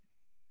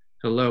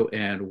Hello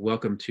and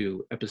welcome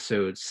to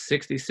episode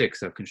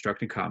 66 of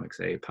Constructing Comics,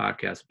 a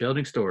podcast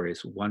building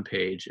stories one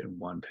page and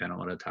one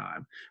panel at a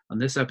time. On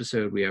this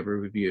episode, we have a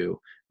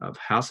review of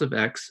House of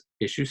X,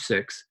 issue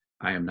 6,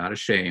 I Am Not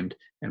Ashamed,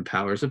 and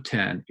Powers of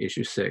 10,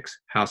 issue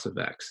 6, House of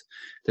X.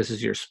 This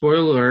is your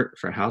spoiler alert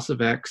for House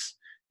of X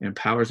and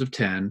Powers of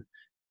 10,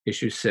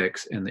 issue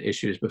 6, and the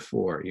issues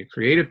before. Your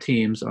creative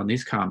teams on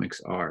these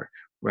comics are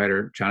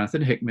writer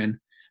Jonathan Hickman,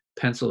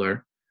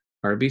 penciler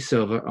R.B.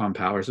 Silva on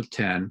Powers of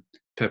 10,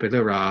 Pepe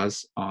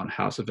Larraz on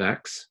House of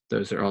X.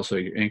 Those are also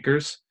your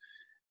inkers.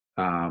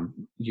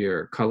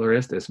 Your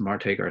colorist is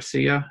Marte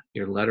Garcia.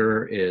 Your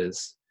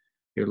letterers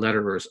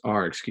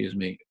are,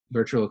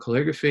 Virtual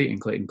Calligraphy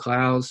and Clayton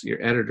Clowes.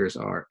 Your editors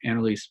are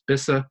Annalise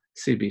Bissa,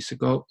 C.B.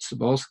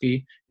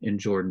 Sobolski, and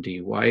Jordan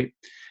D. White.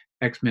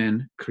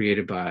 X-Men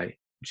created by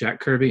Jack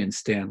Kirby and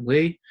Stan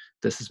Lee.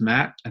 This is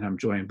Matt, and I'm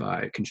joined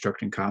by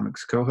Constructing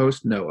Comics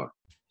co-host Noah.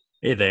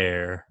 Hey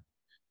there.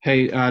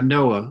 Hey,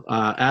 Noah,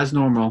 as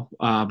normal,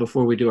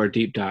 before we do our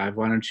deep dive,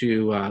 why don't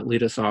you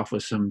lead us off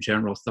with some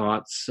general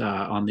thoughts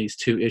on these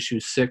two issue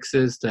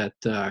sixes that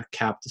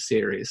cap the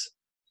series?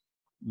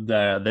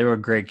 They were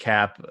a great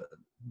cap.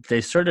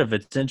 It's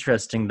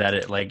interesting that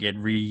it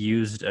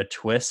reused a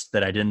twist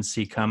that I didn't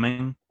see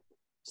coming.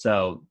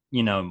 So,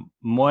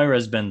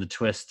 Moira's been the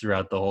twist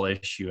throughout the whole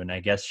issue, and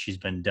I guess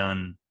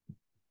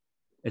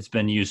it's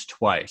been used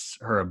twice.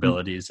 Her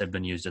abilities have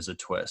been used as a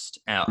twist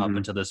up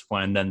until this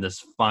point. And then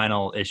this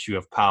final issue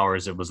of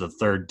Powers, it was the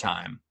third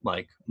time,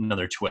 like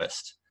another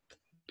twist.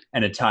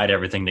 And it tied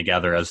everything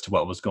together as to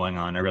what was going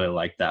on. I really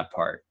liked that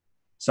part.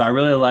 So I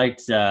really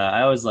liked,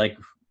 I always like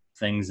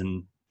things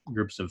in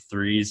groups of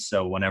threes.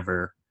 So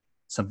whenever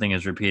something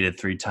is repeated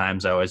 3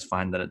 times, I always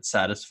find that it's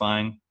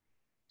satisfying.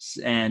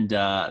 And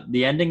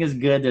the ending is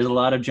good. There's a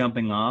lot of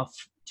jumping off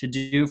to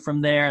do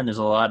from there. And there's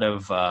a lot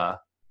of,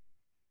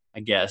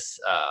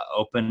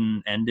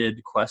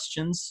 open-ended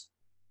questions.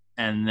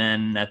 And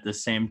then at the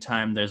same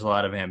time, there's a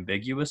lot of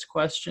ambiguous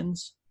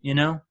questions,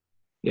 Yeah.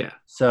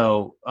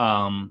 So,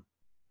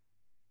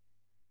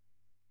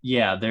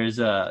 there's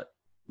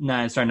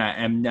not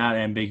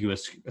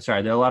ambiguous.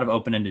 Sorry, there are a lot of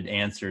open-ended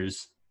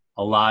answers,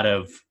 a lot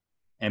of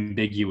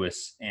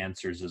ambiguous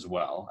answers as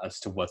well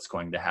as to what's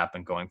going to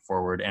happen going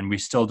forward. And we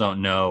still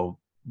don't know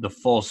the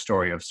full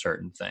story of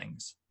certain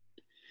things.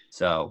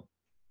 So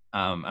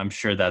I'm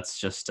sure that's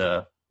just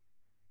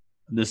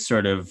this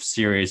sort of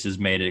series has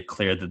made it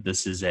clear that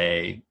this is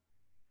a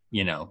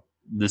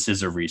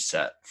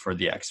reset for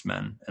the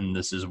X-Men. And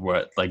this is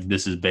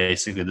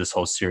basically this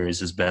whole series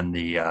has been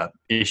the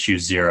issue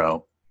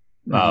 0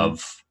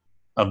 of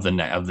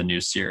the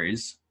new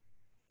series.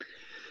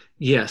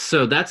 Yeah.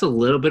 So that's a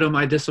little bit of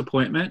my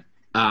disappointment.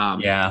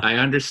 I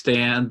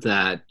understand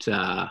that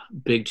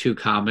Big Two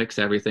Comics,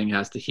 everything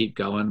has to keep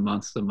going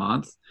month to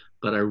month,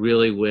 but I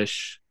really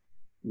wish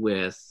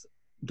with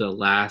the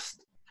last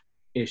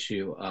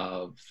issue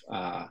of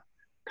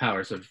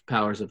Powers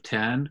of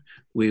 10,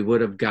 we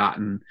would have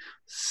gotten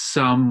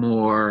some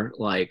more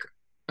like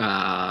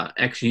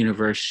X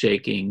universe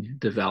shaking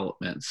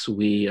developments.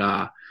 We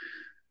for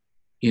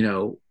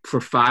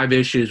 5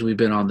 issues we've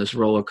been on this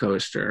roller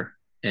coaster,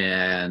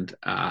 and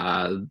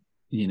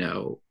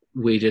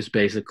we just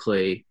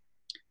basically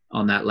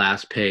on that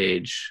last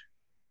page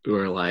we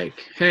were like,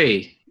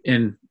 hey,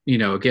 and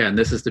again,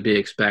 this is to be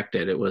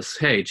expected. It was,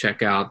 hey,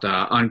 check out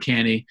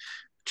Uncanny.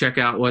 Check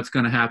out what's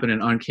going to happen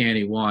in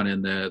Uncanny 1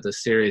 and the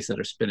series that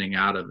are spinning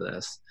out of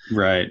this.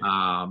 Right.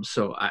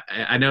 So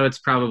I know it's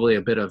probably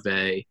a bit of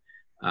a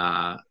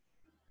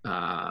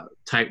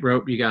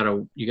tightrope you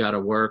gotta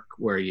work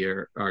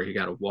you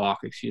gotta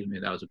walk. Excuse me,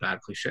 that was a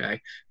bad cliche.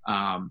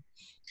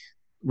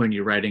 When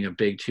you're writing a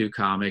Big Two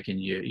comic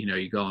and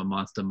you go on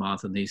month to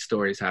month, and these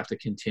stories have to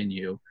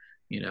continue,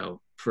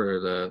 for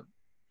the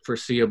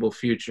foreseeable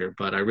future.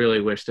 But I really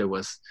wish there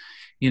was,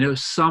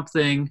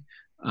 something.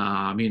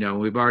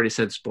 We've already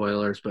said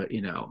spoilers, but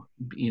it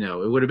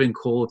would have been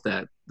cool if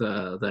that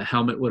the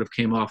helmet would have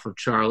came off of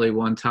Charlie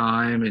one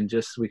time and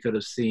just we could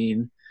have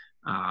seen.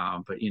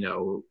 But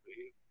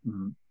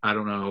I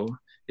don't know.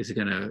 Is he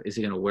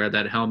gonna wear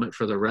that helmet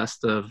for the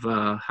rest of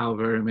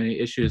however many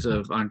issues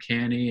of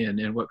Uncanny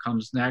and what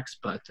comes next?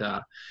 But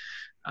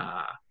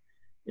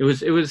it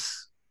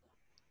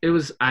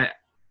was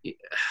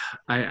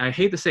I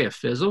hate to say a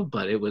fizzle,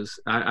 but it was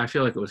I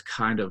feel like it was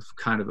kind of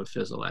a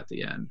fizzle at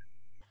the end.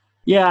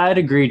 Yeah, I'd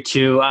agree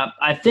too.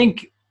 I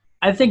think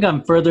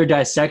on further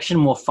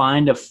dissection we'll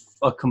find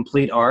a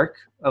complete arc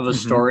of a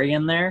story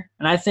in there,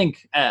 and I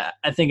think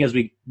as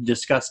we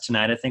discussed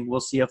tonight, I think we'll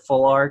see a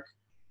full arc.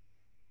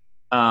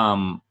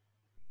 But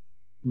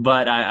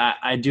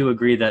I do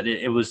agree that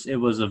it was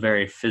a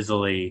very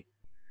fizzly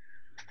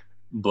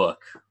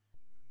book.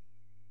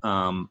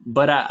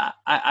 But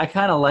I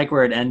kind of like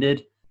where it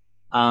ended.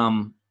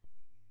 I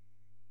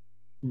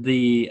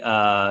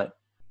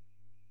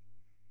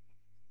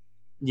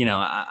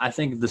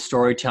think the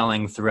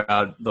storytelling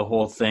throughout the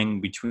whole thing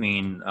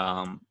between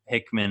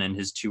Hickman and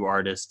his 2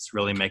 artists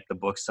really make the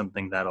book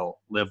something that'll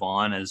live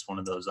on as one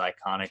of those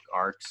iconic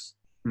arcs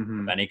of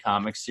Hmm. any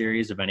comic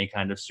series, of any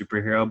kind of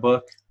superhero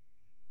book.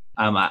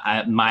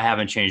 I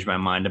haven't changed my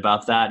mind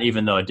about that,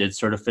 even though it did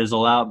sort of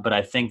fizzle out. But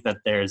I think that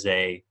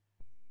I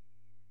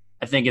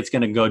think it's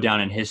going to go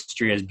down in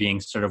history as being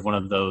sort of one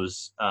of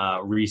those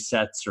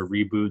resets or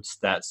reboots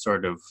that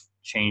sort of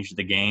changed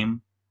the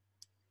game.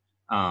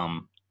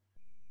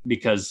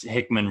 Because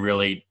Hickman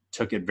really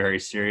took it very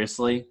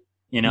seriously.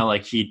 You know,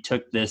 like he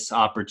took this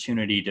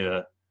opportunity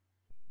to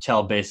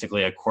tell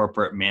basically a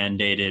corporate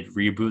mandated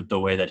reboot the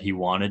way that he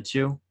wanted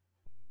to.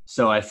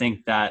 So I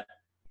think that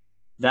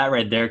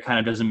right there kind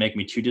of doesn't make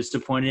me too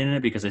disappointed in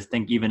it, because I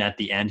think even at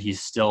the end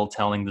he's still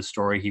telling the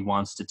story he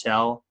wants to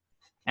tell,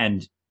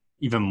 and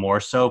even more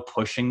so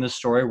pushing the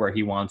story where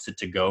he wants it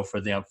to go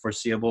for the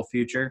foreseeable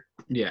future,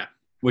 Yeah.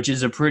 which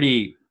is a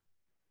pretty,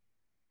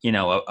 you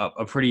know,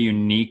 a pretty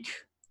unique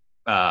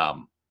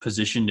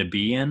position to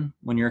be in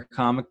when you're a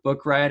comic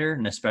book writer,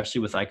 and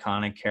especially with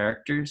iconic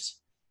characters.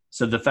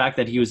 So the fact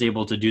that he was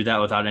able to do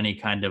that without any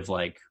kind of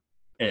like,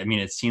 I mean,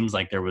 it seems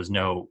like there was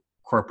no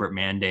corporate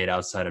mandate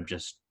outside of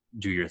just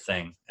do your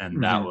thing, and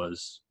Hmm.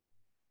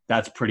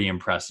 that's pretty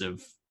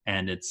impressive.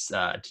 And it's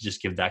to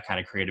just give that kind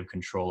of creative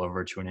control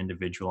over to an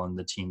individual and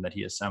the team that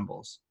he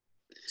assembles.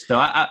 So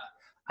I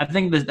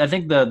think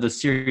the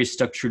series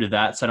stuck true to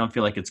that, so I don't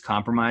feel like it's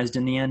compromised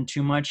in the end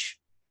too much,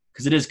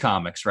 because it is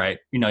comics, right?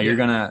 You know,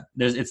 Yeah.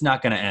 it's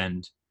not gonna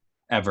end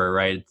ever,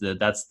 right?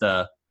 That's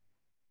the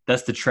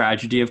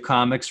tragedy of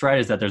comics, right?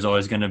 Is that there's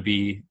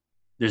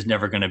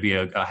never going to be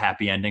a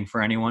happy ending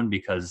for anyone,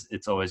 because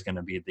it's always going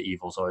to be the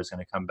evil's always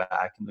going to come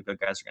back and the good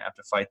guys are going to have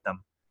to fight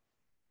them.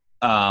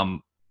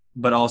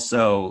 But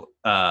also,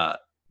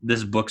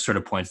 this book sort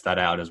of points that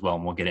out as well,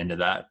 and we'll get into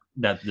that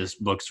this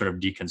book sort of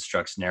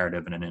deconstructs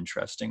narrative in an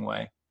interesting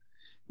way.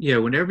 Yeah,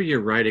 whenever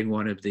you're writing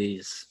one of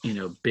these,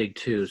 big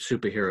two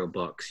superhero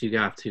books, you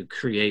have to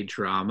create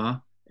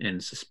drama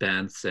and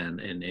suspense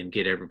and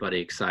get everybody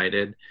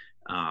excited,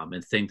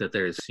 and think that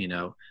there's,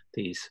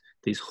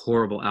 these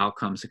horrible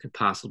outcomes that could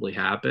possibly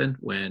happen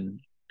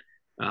when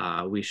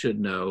we should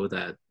know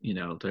that,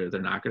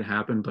 they're not going to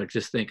happen. But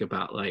just think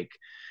about like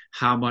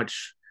how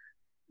much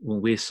when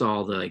we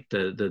saw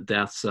the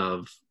deaths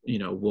of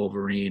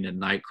Wolverine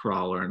and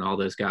Nightcrawler and all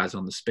those guys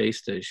on the space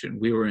station,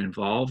 we were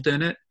involved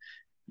in it,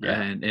 Yeah.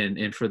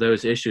 and for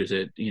those issues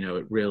it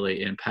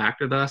really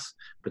impacted us.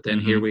 But then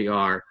here Mm-hmm. we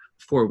are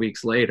 4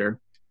 weeks later,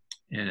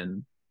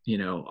 and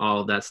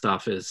all of that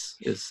stuff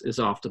is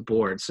off the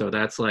board. So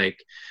that's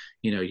like,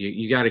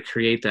 you got to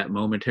create that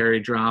momentary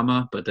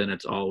drama, but then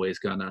it's always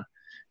gonna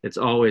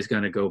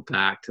go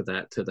back to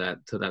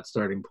that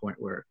starting point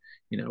where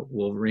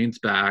Wolverine's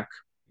back.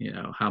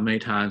 How many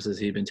times has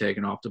he been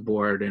taken off the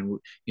board, and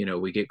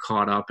we get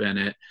caught up in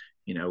it.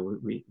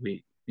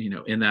 We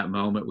in that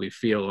moment we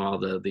feel all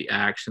the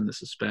action, the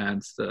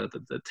suspense,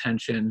 the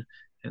tension,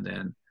 and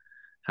then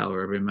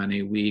however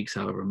many weeks,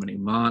 however many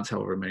months,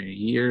 however many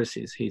years,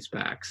 he's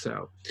back.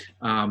 So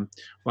why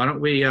don't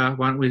we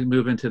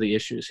move into the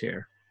issues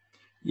here?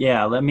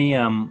 Yeah, let me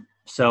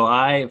so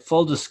I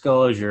full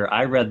disclosure,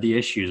 I read the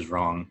issues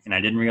wrong, and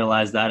I didn't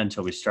realize that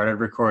until we started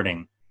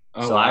recording.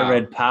 Oh So I wow.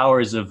 read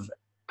Powers of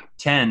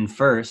 10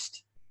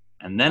 first,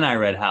 and then I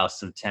read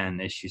House of 10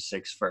 issue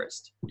 6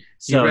 first. You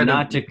So read a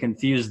not to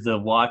confuse the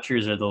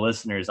watchers or the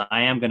listeners,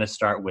 I am going to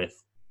start with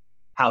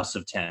House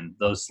of 10,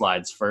 those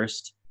slides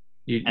first,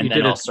 you and then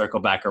did I'll it. circle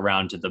back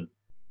around to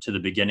the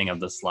beginning of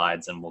the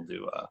slides, and we'll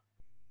do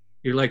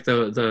You're like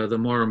the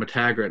Maura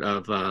McTaggart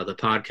of the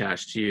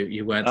podcast.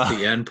 You went to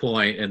the end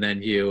point, and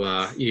then you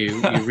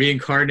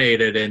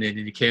reincarnated, and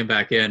you came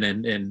back in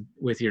and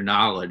with your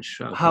knowledge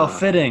of how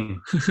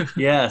fitting.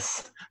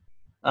 Yes.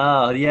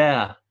 Oh,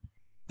 yeah.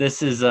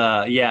 This is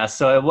yeah,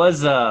 so it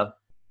was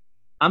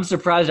I'm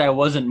surprised I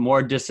wasn't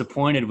more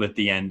disappointed with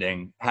the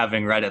ending,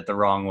 having read it the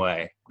wrong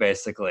way,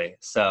 basically.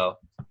 So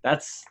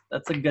that's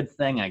a good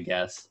thing, I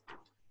guess.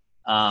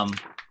 Um,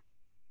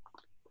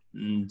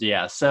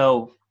 yeah.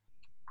 So,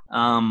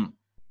 um,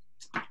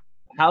 So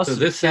House of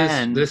this is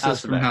Ten, this is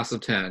House of from House X.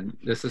 of Ten.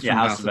 This is Yeah, from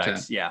House House of of Ten.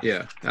 X. Yeah,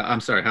 Yeah, I'm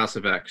sorry, House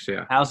of X.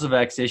 Yeah. House of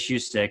X, issue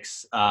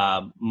 6.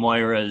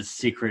 Moira's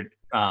secret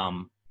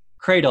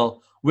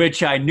cradle,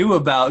 which I knew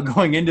about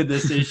going into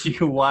this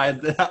issue. Why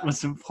that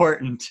was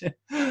important,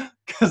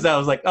 because I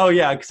was like, oh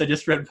yeah, because I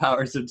just read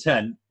Powers of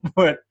 10.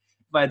 But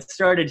if I'd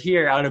started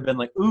here, I would have been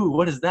like, ooh,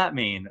 what does that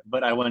mean?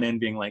 But I went in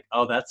being like,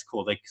 oh, that's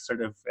cool. Like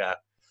sort of,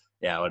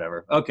 yeah,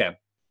 whatever. Okay,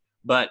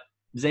 but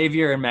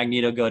Xavier and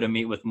Magneto go to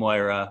meet with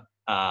Moira.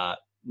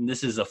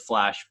 This is a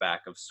flashback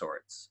of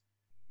sorts.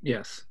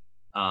 Yes.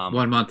 Um,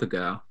 1 month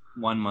ago.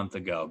 1 month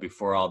ago,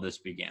 before all this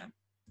began.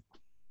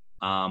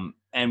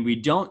 And we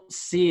don't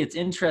see, it's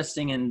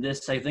interesting in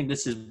this, I think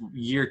this is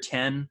year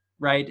 10,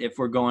 right? If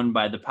we're going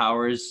by the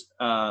Powers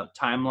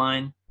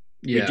timeline,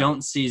 we Yeah.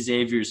 don't see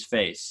Xavier's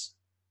face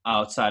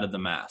outside of the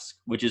mask,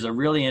 which is a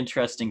really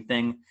interesting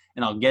thing.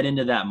 And I'll get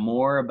into that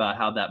more about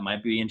how that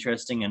might be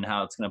interesting and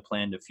how it's going to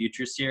play into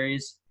future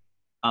series.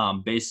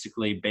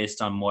 Basically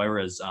based on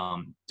Moira's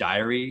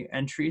diary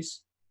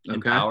entries in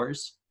Okay.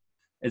 Powers.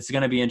 it's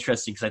going to be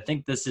interesting because I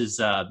think this is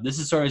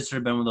sort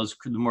of been one of those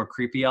more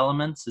creepy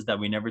elements, is that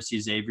we never see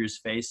Xavier's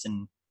face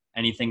in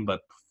anything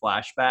but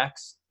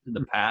flashbacks to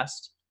the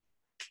past,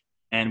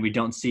 and we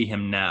don't see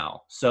him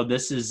now. So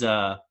this is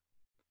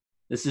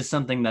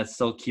something that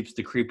still keeps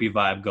the creepy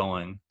vibe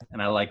going,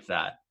 and I like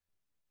that.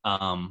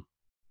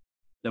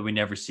 That we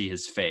never see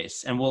his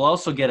face, and we'll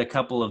also get a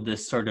couple of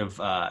this sort of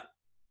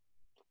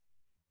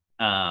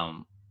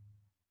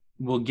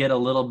we'll get a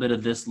little bit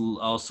of this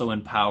also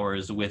in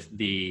Powers with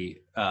the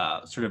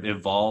sort of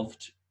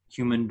evolved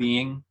human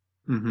being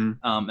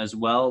as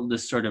well.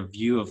 This sort of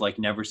view of like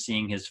never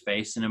seeing his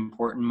face in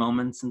important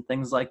moments and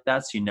things like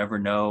that, so you never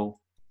know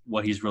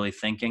what he's really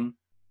thinking.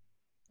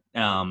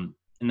 And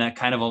that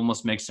kind of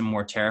almost makes him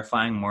more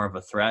terrifying, more of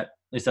a threat.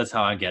 At least that's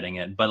how I'm getting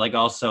it. But like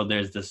also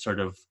there's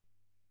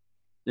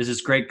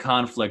this great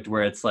conflict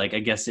where it's like, I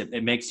guess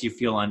it makes you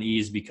feel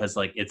unease because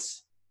like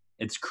it's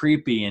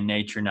creepy in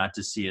nature not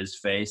to see his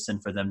face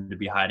and for them to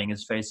be hiding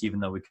his face, even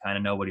though we kind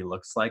of know what he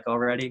looks like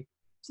already.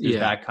 So there's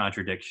that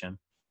contradiction.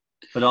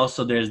 But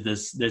also there's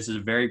this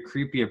very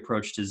creepy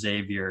approach to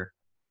Xavier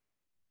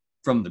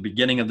from the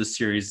beginning of the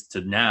series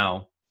to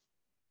now,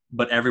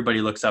 but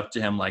everybody looks up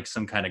to him like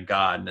some kind of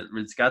god. And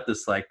it's got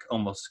this like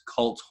almost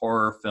cult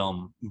horror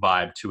film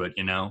vibe to it,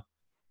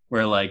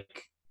 where like,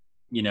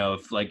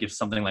 if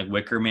something like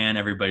Wicker Man,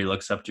 everybody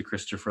looks up to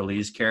Christopher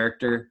Lee's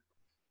character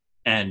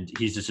and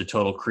he's just a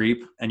total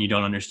creep and you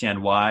don't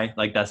understand why.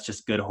 Like, that's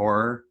just good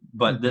horror.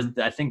 But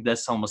I think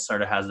this almost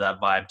sort of has that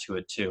vibe to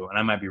it too. And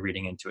I might be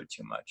reading into it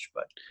too much,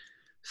 but.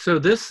 So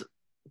this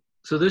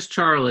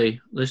Charles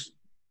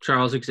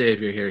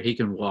Xavier here, he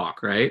can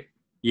walk, right?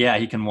 Yeah,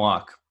 he can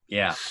walk.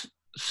 Yeah.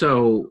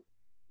 So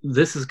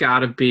this has got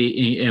to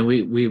be, and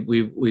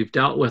we've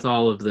dealt with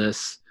all of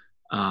this,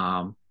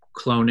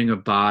 cloning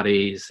of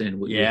bodies, and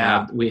we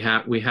have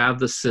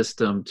the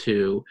system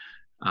to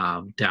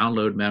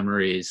download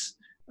memories,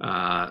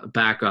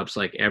 backups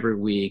like every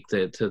week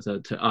to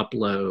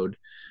upload.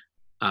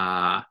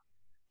 Why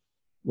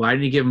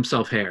didn't he give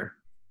himself hair?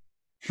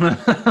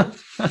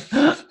 That's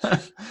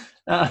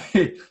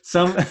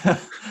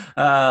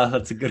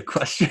a good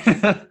question.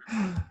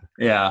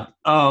 Yeah.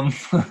 All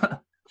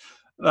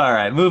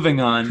right, moving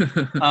on.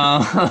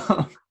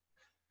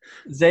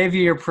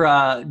 Xavier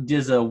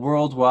does a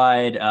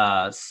worldwide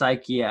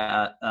psychic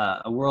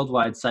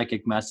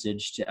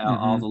message to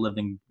all the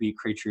living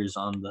creatures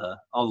all the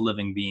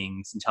living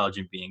beings,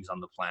 intelligent beings on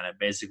the planet,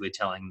 basically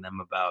telling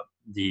them about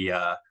the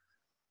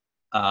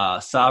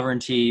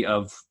sovereignty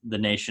of the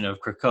nation of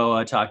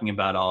Krakoa, talking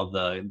about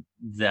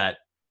that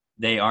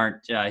they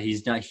aren't.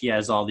 He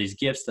has all these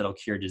gifts that'll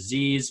cure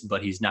disease,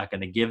 but he's not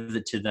going to give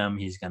it to them.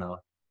 He's going to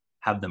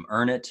have them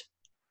earn it,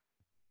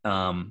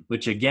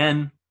 which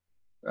again.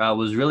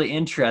 Was really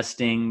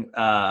interesting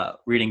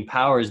reading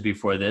Powers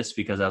before this,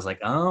 because I was like,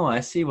 oh, I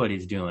see what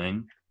he's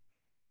doing.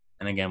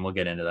 And again, we'll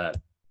get into that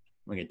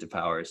when we get to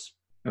Powers.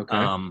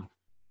 Okay.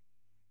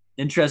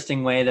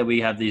 Interesting way that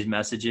we have these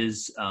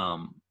messages.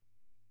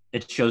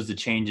 It shows the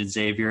change in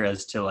Xavier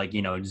as to like,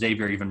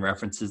 Xavier even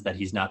references that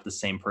he's not the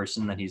same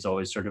person that he's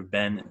always sort of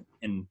been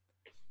in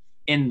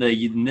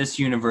this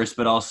universe,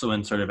 but also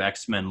in sort of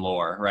X-Men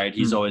lore, right?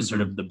 He's always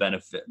sort of the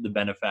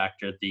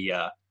benefactor,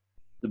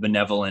 the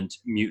benevolent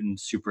mutant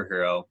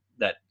superhero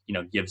that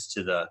gives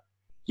to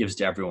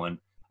everyone.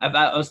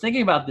 I was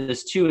thinking about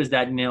this too, is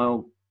that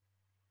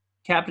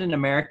Captain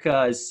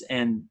America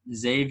and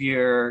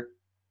Xavier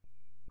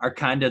are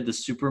kind of the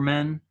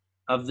Supermen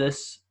of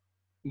this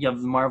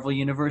of the Marvel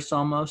universe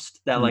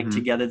almost. That like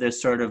together they're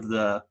sort of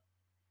the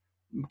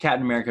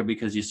Captain America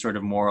because he's sort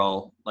of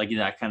moral, like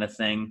that kind of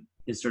thing,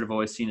 is sort of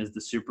always seen as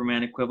the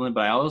Superman equivalent.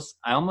 But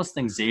I almost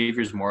think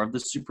Xavier's more of the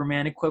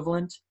Superman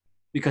equivalent,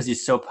 because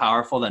he's so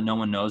powerful that no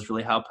one knows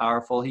really how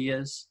powerful he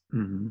is.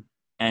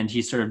 And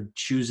he sort of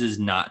chooses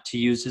not to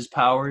use his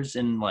powers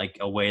in like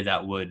a way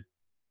that would,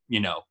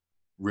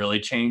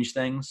 really change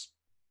things.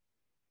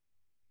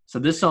 So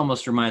this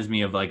almost reminds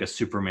me of like a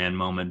Superman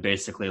moment,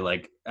 basically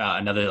like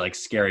another like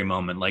scary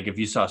moment. Like if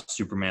you saw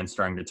Superman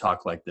starting to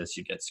talk like this,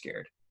 you get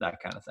scared, that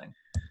kind of thing.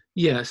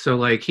 Yeah. So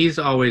like he's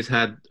always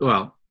had,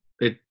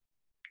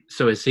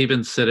 so has he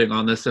been sitting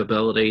on this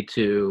ability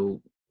to,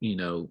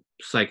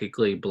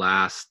 psychically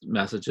blast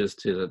messages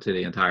to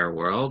the entire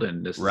world,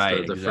 and this is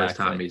the first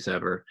time he's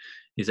ever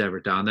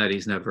done that.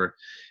 He's never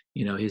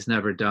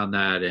done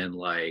that in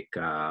like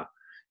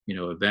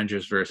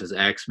Avengers versus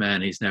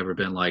X-Men. He's never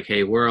been like,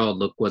 hey world,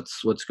 look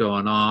what's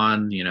going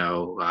on, we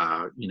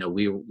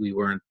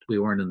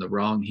weren't in the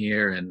wrong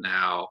here, and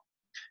now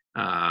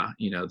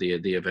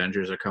the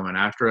Avengers are coming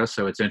after us.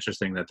 So it's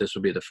interesting that this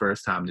would be the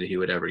first time that he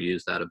would ever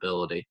use that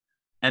ability.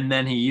 And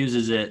then he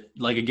uses it,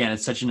 like, again,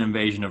 it's such an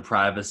invasion of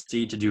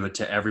privacy to do it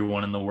to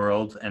everyone in the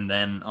world. And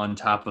then on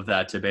top of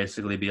that, to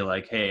basically be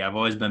like, hey, I've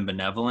always been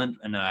benevolent,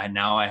 and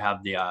now I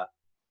have the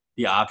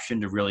option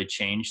to really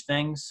change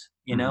things,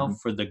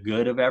 for the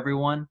good of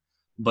everyone.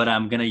 But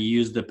I'm going to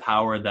use the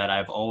power that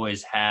I've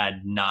always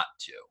had not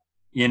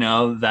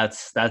to.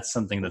 That's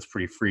something that's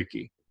pretty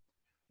freaky.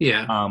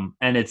 Yeah.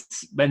 And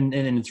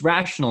it's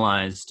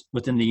rationalized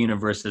within the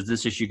universe as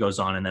this issue goes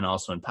on, and then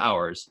also in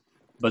Powers,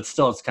 but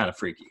still it's kind of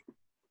freaky.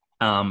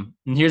 And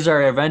here's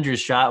our Avengers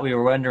shot. We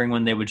were wondering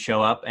when they would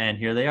show up, and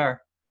here they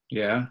are.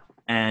 Yeah.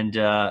 And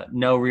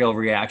no real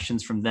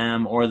reactions from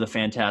them or the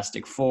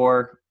Fantastic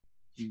Four,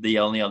 the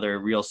only other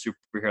real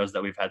superheroes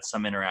that we've had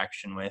some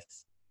interaction with.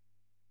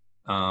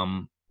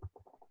 And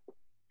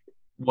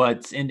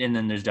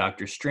then there's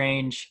Doctor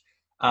Strange.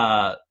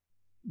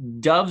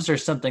 Doves are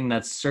something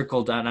that's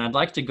circled, and I'd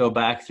like to go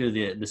back through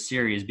the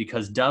series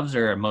because doves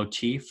are a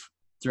motif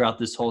throughout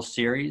this whole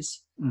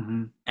series.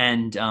 Mm-hmm.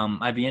 And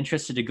I'd be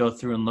interested to go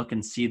through and look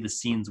and see the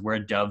scenes where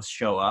doves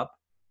show up.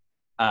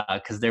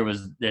 Because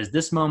there's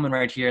this moment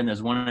right here, and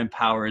there's one in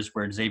Powers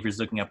where Xavier's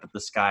looking up at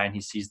the sky and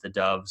he sees the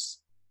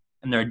doves,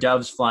 and there are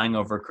doves flying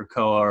over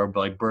Krakoa, or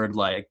like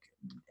bird-like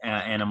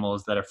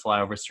animals that are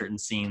fly over certain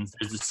scenes.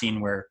 There's a scene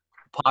where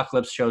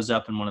Apocalypse shows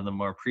up in one of the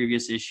more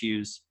previous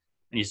issues,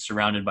 and he's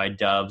surrounded by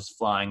doves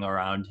flying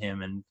around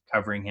him and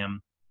covering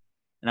him.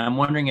 And I'm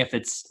wondering if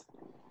it's,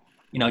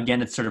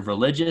 again, it's sort of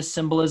religious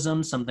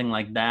symbolism, something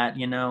like that.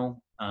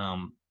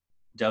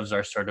 Doves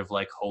are sort of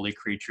like holy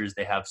creatures.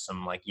 They have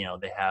some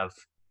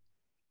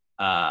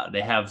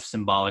they have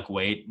symbolic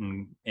weight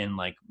in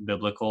like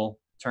biblical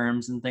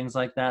terms and things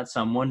like that.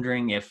 So I'm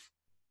wondering if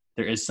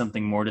there is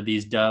something more to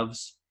these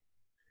doves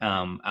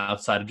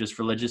outside of just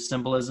religious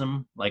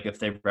symbolism, like if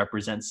they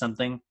represent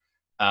something.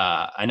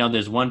 I know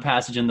there's one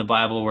passage in the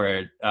Bible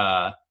where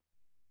I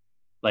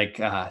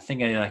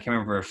can't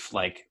remember if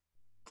like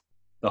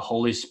the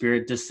Holy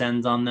Spirit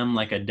descends on them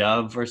like a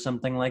dove or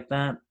something like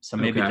that. So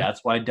maybe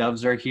that's why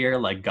doves are here,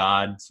 like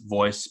God's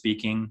voice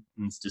speaking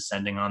and it's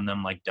descending on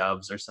them like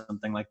doves or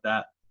something like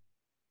that.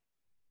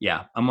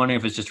 Yeah, I'm wondering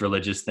if it's just a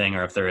religious thing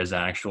or if there is an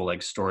actual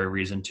like story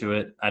reason to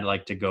it. I'd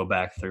like to go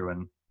back through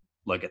and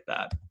look at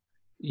that.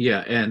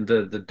 Yeah, and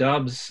the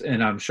doves,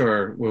 and I'm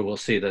sure we will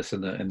see this in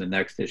the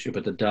next issue,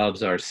 but the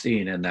doves are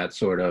seen in that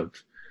sort of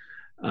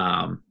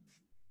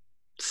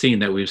scene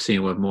that we've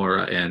seen with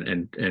Moira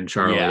and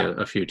Charlie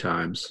a few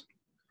times.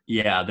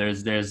 Yeah,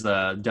 there's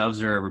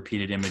doves are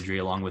repeated imagery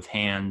along with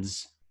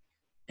hands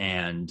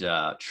and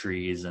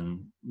trees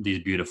and these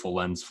beautiful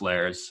lens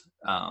flares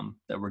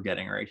that we're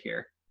getting right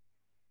here.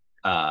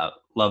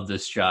 Love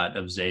this shot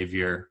of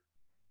Xavier.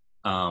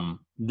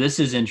 This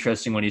is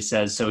interesting when he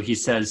says,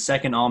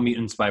 second, all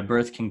mutants by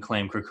birth can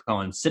claim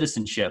Krakoan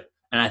citizenship.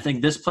 And I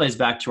think this plays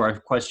back to our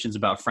questions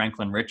about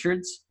Franklin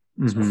Richards.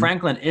 Mm-hmm. So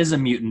Franklin is a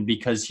mutant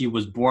because he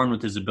was born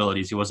with his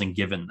abilities. He wasn't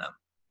given them.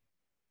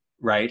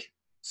 Right?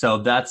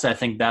 So I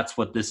think that's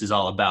what this is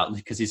all about,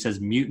 because he says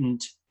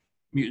mutants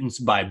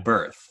by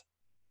birth.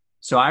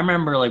 So I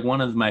remember like one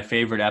of my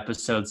favorite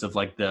episodes of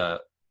like the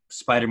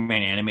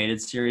Spider-Man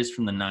animated series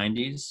from the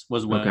 90s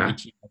was when he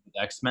teamed up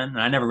with X-Men.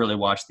 And I never really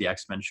watched the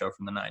X-Men show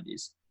from the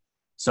 90s.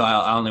 So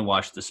I only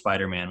watched the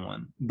Spider-Man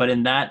one. But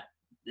in that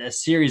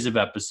series of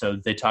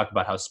episodes, they talk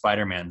about how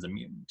Spider-Man's a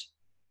mutant.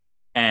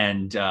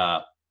 And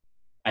I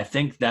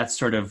think that's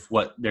sort of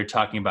what they're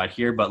talking about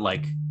here. But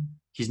like,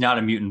 he's not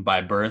a mutant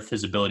by birth.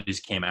 His abilities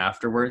came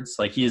afterwards.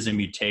 Like, he is a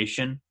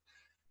mutation.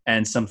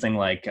 And something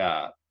like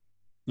the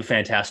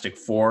Fantastic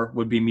Four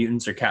would be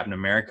mutants, or Captain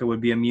America would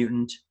be a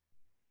mutant.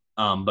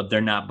 But they're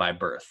not by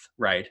birth,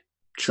 right?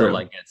 True. So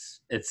like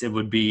it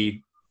would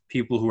be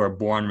people who are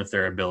born with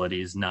their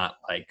abilities, not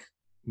like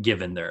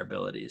given their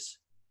abilities.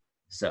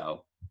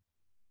 So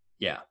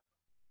yeah,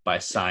 by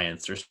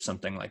science or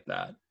something like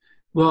that.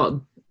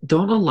 Well,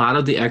 don't a lot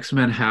of the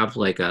X-Men have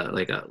like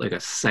a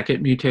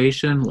second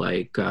mutation,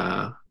 like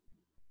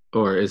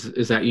or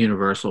is that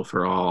universal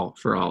for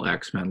all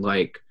X-Men?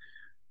 Like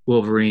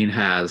Wolverine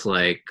has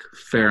like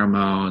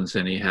pheromones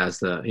and he has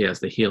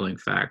the healing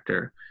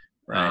factor.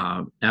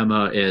 Right.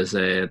 Emma is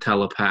a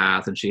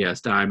telepath and she has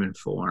diamond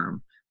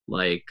form.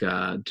 Like,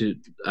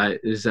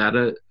 is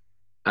that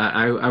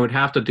I would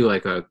have to do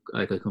like a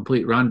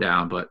complete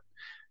rundown, but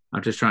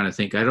I'm just trying to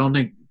think. I don't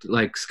think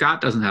like Scott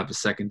doesn't have a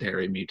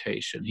secondary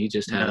mutation. He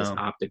just has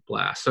optic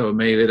blast. So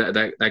maybe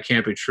that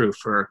can't be true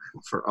for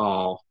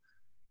all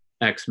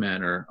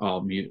X-Men or all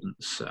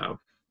mutants. So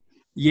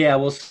yeah,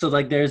 well, so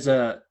like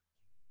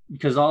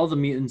because all the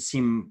mutants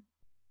seem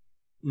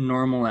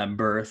normal at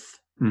birth.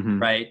 Mm-hmm.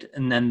 Right.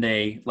 And then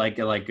they like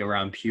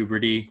around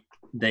puberty,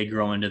 they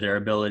grow into their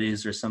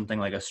abilities, or something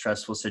like a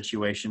stressful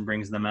situation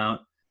brings them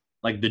out.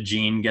 Like the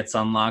gene gets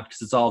unlocked,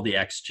 because it's all the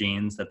X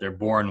genes that they're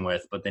born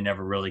with, but they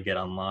never really get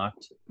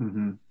unlocked.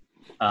 Mm-hmm.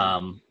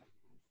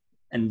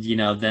 And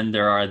then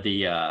there are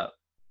the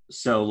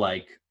so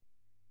like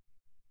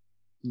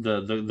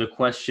the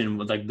question,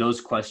 like those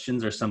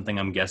questions are something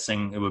I'm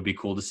guessing it would be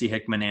cool to see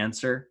Hickman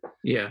answer.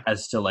 Yeah.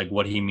 As to like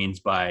what he means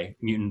by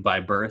mutant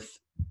by birth.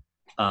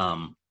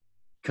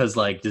 Because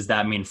like, does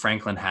that mean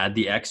Franklin had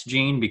the X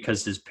gene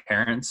because his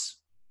parents,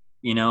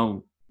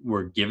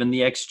 were given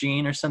the X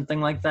gene or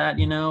something like that,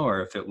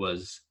 or if it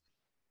was,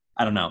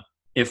 I don't know,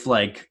 if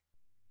like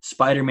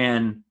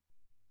Spider-Man,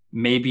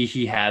 maybe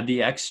he had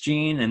the X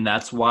gene and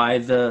that's why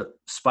the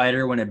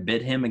spider, when it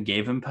bit him, it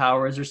gave him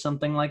powers or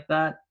something like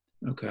that.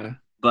 Okay.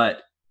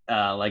 But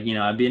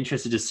I'd be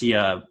interested to see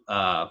an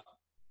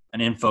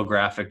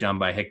infographic done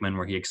by Hickman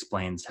where he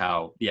explains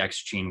how the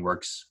X gene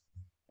works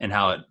and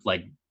how it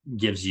like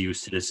gives you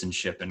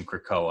citizenship in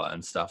Krakoa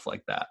and stuff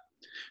like that.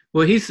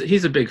 Well,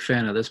 he's a big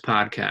fan of this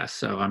podcast,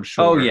 so I'm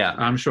sure. Oh yeah,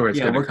 I'm sure it's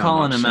going to come. We're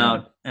calling him soon.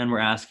 out and we're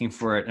asking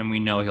for it, and we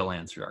know he'll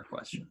answer our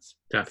questions.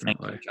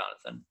 Definitely, thank you,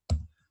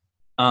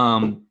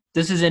 Jonathan.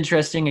 This is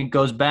interesting. It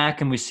goes back,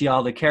 and we see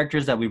all the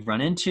characters that we've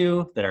run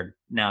into that are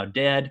now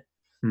dead.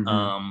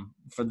 Mm-hmm.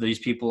 For these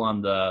people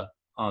on the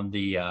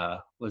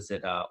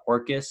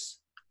Orcus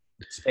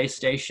space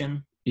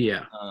station?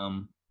 Yeah.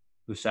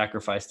 Who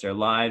sacrificed their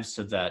lives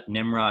so that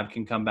Nimrod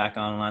can come back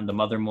online, the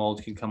Mother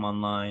Mold can come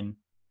online.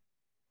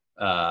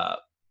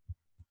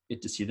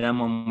 Get to see them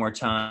one more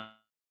time.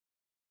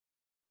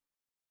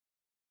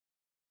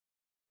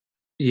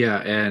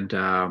 Yeah,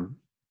 and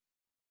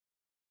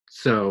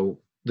so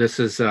this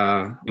is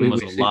it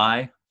was a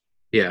lie.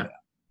 Yeah.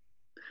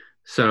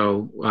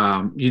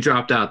 So you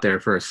dropped out there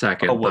for a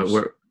second,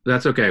 but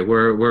that's okay.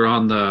 We're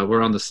on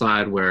the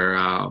slide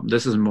where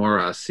this is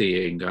Moira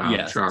seeing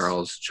yes.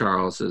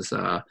 Charles's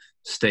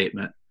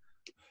statement.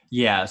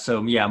 Yeah.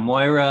 So yeah,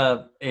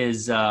 Moira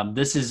is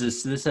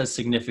this has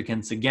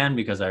significance again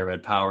because I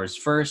read Powers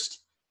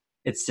first.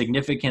 It's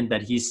significant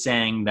that he's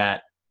saying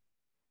that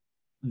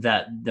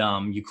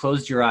you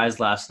closed your eyes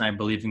last night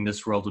believing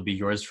this world would be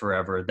yours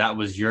forever. That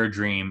was your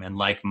dream, and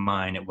like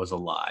mine, it was a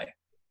lie.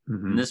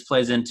 Mm-hmm. And this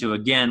plays into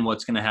again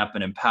what's going to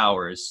happen in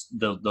Powers,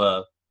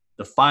 the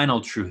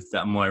final truth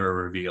that Moira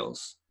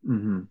reveals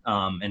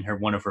mm-hmm. In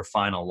one of her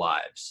final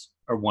lives,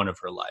 or one of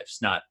her lives,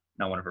 not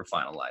one of her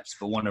final lives,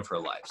 but one of her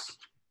lives.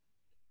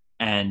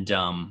 And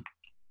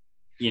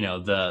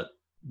the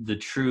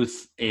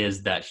truth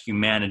is that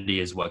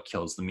humanity is what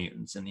kills the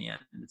mutants in the end.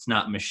 It's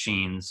not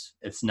machines.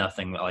 It's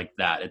nothing like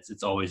that.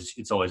 It's always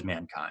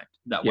mankind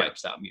that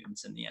wipes out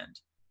mutants in the end.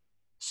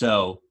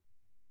 So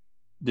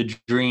the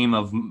dream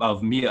of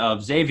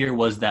Xavier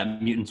was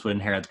that mutants would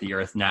inherit the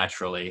earth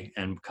naturally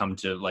and come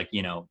to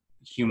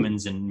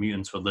humans and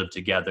mutants would live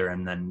together,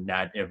 and then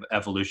that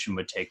evolution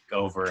would take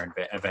over and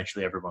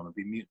eventually everyone would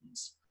be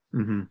mutants.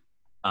 Mm-hmm.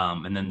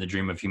 And then the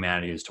dream of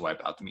humanity is to wipe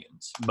out the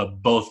mutants.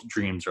 But both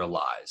dreams are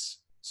lies.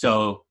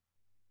 So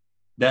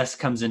this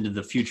comes into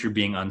the future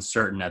being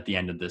uncertain at the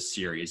end of this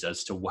series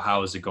as to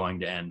how is it going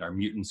to end. Are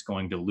mutants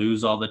going to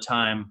lose all the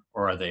time,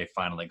 or are they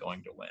finally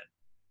going to win?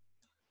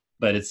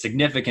 But it's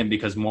significant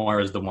because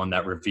Moira is the one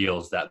that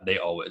reveals that they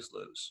always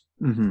lose.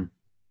 Mm-hmm.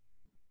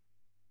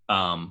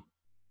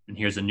 And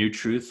here's a new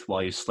truth.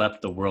 While you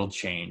slept, the world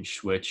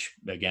changed, which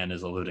again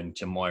is alluding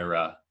to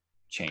Moira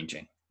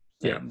changing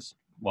things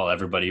while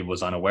everybody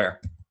was unaware.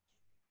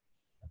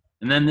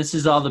 And then this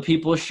is all the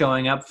people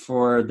showing up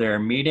for their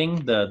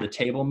meeting, the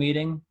table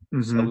meeting.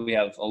 Mm-hmm. So we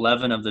have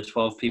 11 of the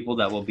 12 people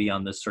that will be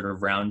on this sort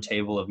of round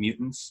table of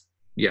mutants.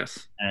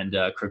 Yes. And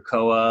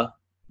Krakoa,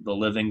 the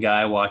living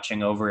guy,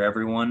 watching over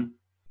everyone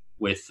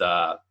with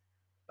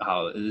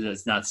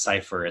it's not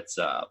Cypher, it's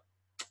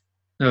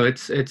no,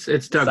 it's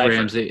Doug Cypher.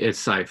 Ramsey. It's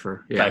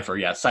Cypher. Yeah. Cypher,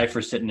 yeah.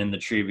 Cypher sitting in the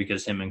tree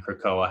because him and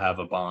Krakoa have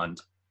a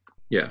bond.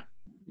 Yeah.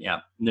 Yeah.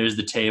 And there's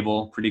the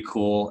table, pretty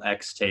cool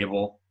X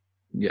table.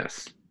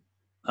 Yes.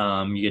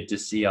 You get to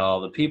see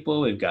all the people.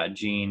 We've got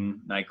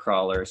Jean,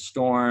 Nightcrawler,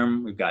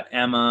 Storm. We've got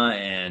Emma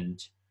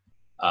and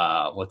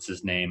what's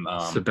his name?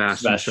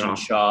 Sebastian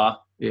Shaw.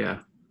 Yeah.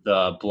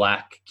 The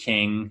Black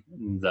King,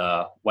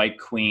 the White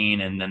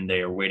Queen, and then they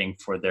are waiting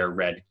for their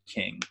Red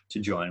King to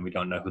join. We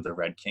don't know who the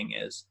Red King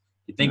is.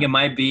 You think it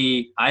might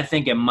be? I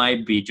think it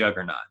might be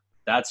Juggernaut.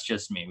 That's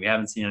just me. We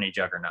haven't seen any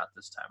Juggernaut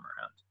this time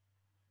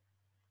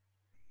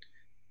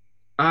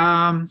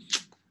around.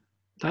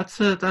 That's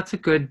a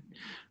good.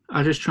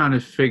 I'm just trying to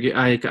figure.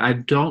 I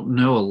don't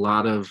know a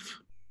lot of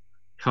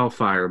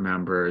Hellfire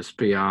members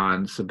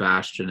beyond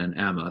Sebastian and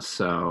Emma,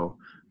 so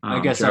I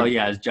guess so.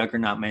 Yeah, as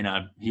Juggernaut may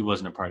not. He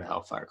wasn't a part of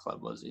Hellfire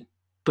Club, was he?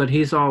 But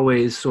he's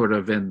always sort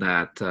of in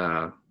that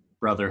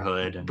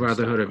Brotherhood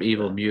of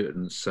evil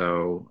mutants.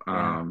 So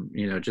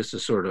just to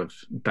sort of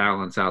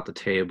balance out the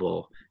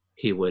table,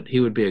 he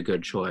would be a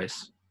good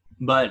choice.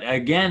 But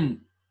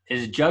again,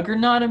 is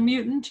Juggernaut a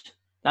mutant?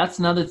 That's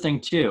another thing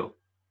too,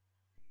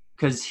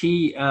 because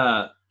he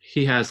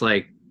has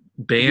like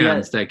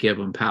bands that give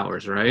him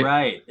powers, right?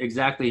 Right,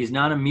 exactly. He's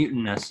not a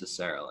mutant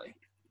necessarily.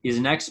 He's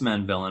an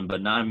X-Men villain,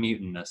 but not a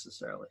mutant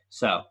necessarily.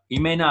 So he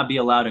may not be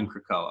allowed in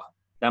Krakoa.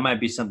 That might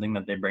be something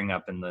that they bring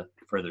up in the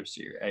further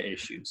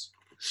issues.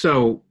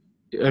 So,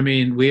 I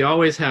mean, we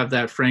always have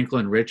that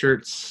Franklin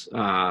Richards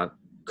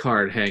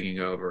card hanging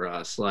over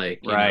us.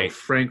 Like, you know,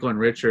 Franklin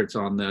Richards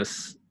on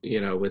this,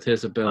 with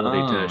his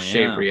ability to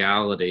shape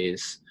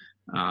realities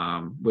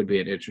would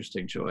be an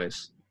interesting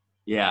choice.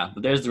 Yeah,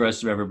 but there's the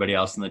rest of everybody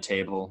else on the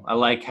table. I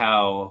like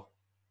how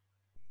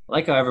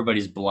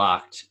everybody's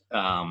blocked.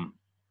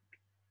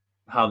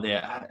 How they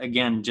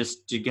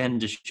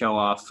to show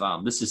off.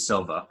 This is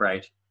Silva,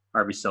 right?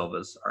 Harvey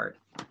Silva's art.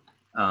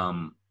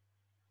 No,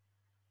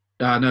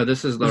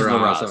 this is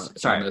Larraz.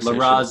 Sorry,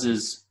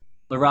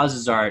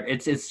 Larraz's art.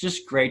 It's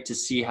just great to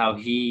see how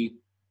he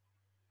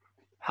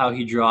how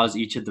he draws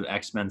each of the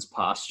X-Men's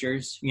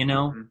postures,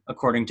 Mhm.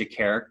 according to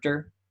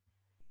character.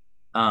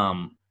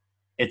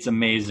 It's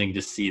amazing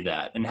to see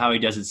that, and how he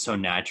does it so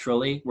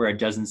naturally, where it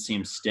doesn't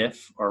seem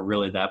stiff or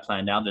really that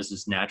planned out. There's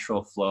this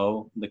natural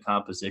flow, the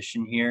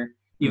composition here,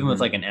 even with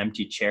Mhm. like an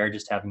empty chair,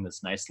 just having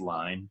this nice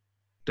line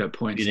That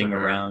points to leading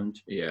her.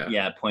 around. Yeah.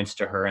 Yeah, it points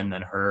to her, and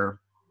then her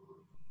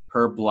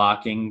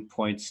blocking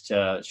points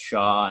to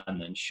Shaw,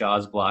 and then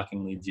Shaw's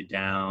blocking leads you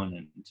down.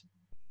 And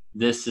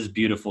this is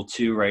beautiful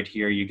too, right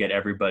here. You get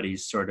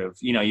everybody's sort of,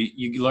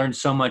 you learn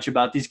so much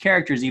about these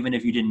characters, even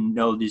if you didn't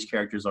know these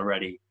characters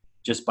already,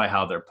 just by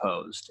how they're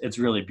posed. It's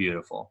really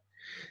beautiful.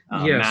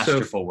 Yeah.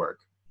 Masterful work.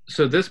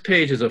 So this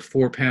page is a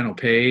 4-panel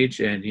page,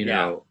 and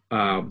Yeah.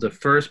 the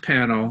first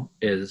panel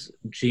is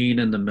Jean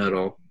in the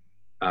middle.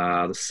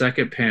 The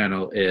second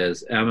panel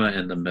is Emma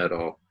in the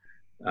middle.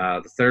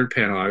 The third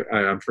panel,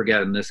 I'm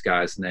forgetting this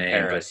guy's name,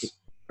 Paris.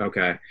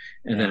 okay,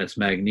 and Yeah. then it's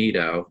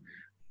Magneto.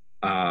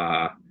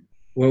 What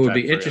would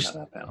be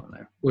interesting,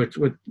 which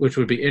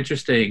would be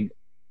interesting,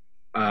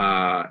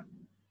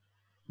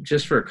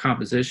 just for a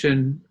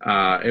composition,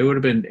 it would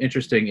have been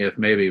interesting if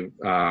maybe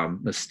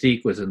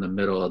Mystique was in the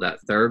middle of that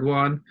third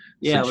one,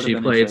 Yeah, since she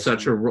played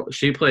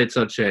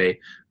such a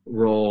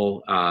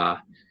role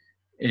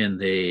in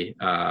the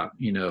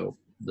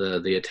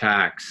the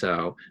attack.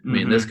 So I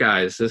mean, this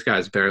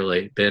guy's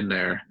barely been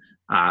there.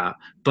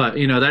 But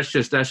that's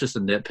just a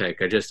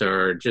nitpick.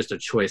 Or just a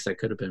choice that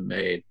could have been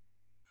made.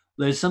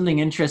 There's something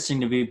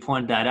interesting to be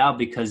pointed that out,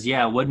 because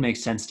it would make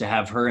sense to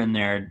have her in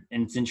there,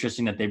 and it's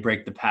interesting that they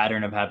break the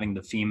pattern of having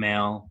the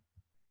female,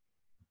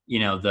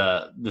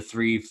 the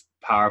three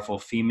powerful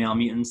female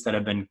mutants that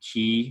have been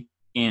key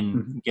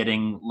in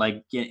getting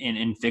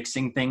in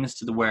fixing things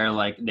to the where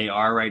like they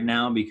are right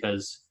now,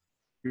 because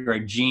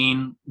right,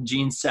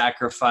 Jean's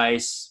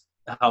sacrifice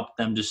helped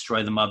them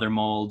destroy the mother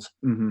mold.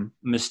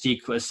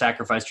 Mystique was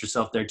sacrificed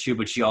herself there too,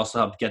 but she also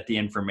helped get the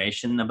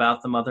information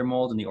about the mother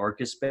mold and the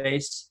Orcus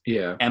base.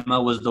 Yeah. Emma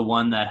was the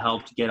one that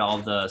helped get all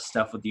the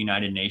stuff with the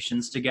United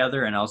Nations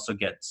together, and also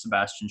get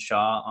Sebastian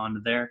Shaw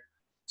onto there.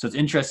 So it's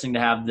interesting to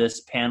have this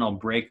panel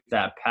break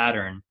that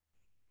pattern,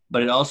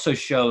 but it also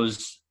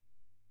shows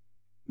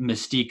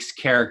Mystique's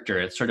character.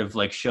 It sort of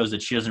like shows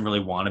that she doesn't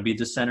really want to be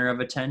the center of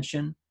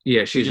attention.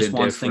 Yeah, she just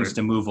wants things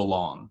to move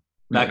along,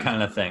 that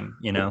kind of thing.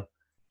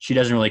 She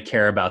doesn't really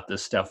care about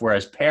this stuff.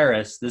 Whereas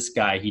Paris, this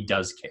guy, he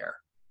does care.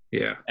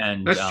 Yeah,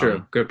 and that's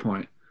true. Good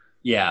point.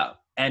 Yeah,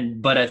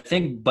 but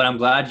I'm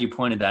glad you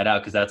pointed that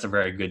out, because that's a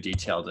very good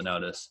detail to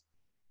notice.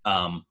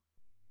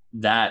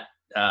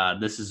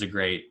 This is a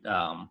great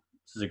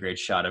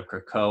shot of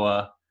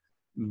Krakoa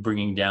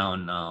bringing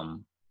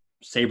down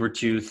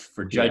Sabretooth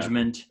for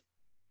judgment.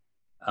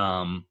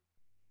 Yeah.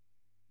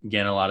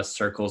 Again, a lot of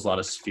circles, a lot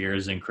of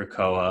spheres in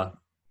Krakoa.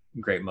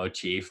 Great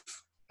motif,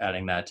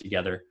 adding that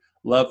together.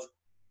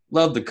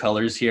 Love the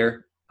colors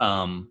here.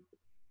 How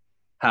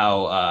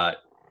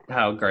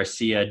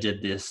Garcia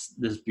did this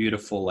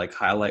beautiful like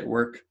highlight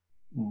work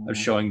of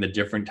showing the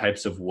different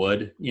types of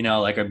wood,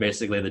 like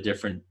basically the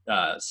different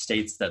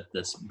states that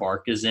this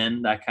bark is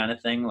in, that kind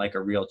of thing, like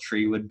a real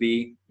tree would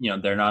be.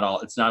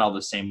 It's not all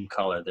the same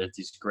color. There's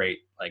these great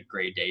like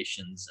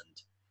gradations, and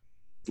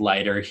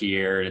lighter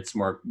here, it's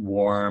more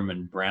warm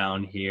and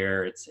brown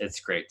here. It's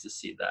great to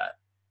see that.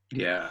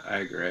 Yeah, I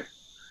agree.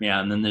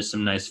 Yeah, and then there's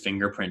some nice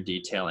fingerprint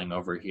detailing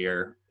over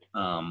here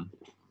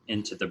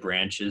into the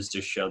branches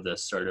to show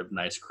this sort of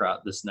nice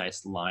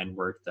line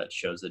work that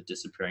shows it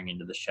disappearing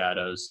into the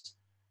shadows.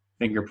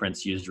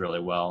 Fingerprints used really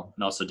well,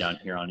 and also down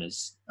here on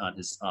his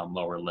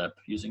lower lip,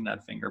 using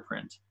that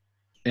fingerprint.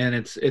 And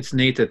it's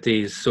neat that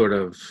these sort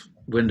of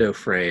window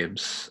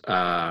frames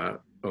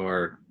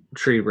or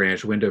tree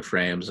branch window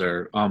frames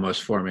are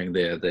almost forming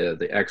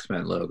the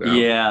X-Men logo.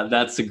 Yeah,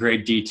 that's a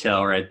great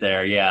detail right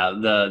there. Yeah,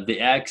 the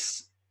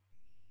X,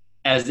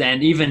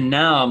 and even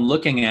now I'm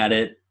looking at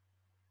it,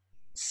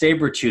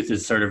 Sabretooth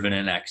is sort of in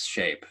an X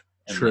shape.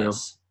 True.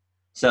 This.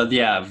 So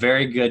yeah,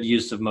 very good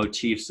use of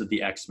motifs of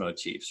the X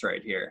motifs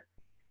right here.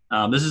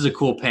 This is a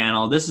cool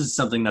panel. This is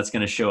something that's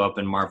going to show up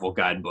in Marvel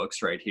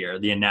guidebooks right here.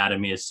 The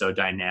anatomy is so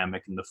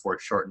dynamic, and the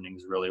foreshortening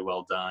is really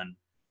well done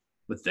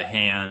with the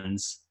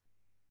hands.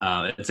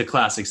 It's a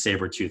classic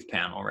Sabretooth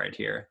panel right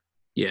here.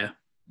 Yeah.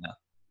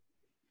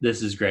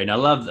 This is great. And I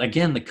love,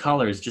 again, the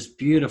colors, just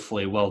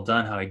beautifully well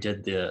done, how he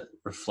did the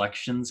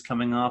reflections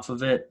coming off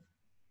of it.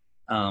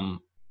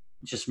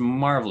 Just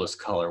marvelous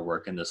color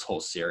work in this whole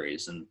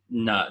series, and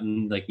not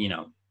like,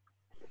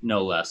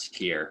 no less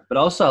here. But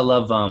also I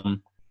love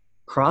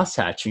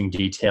cross-hatching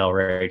detail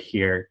right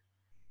here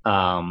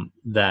that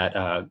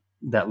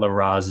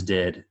Larraz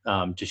did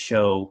to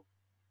show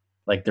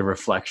like the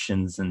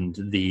reflections and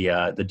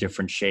the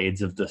different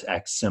shades of the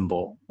X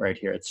symbol right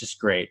here. It's just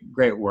great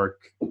work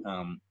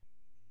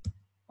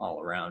all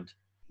around.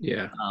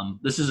 Yeah.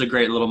 This is a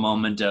great little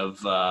moment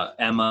of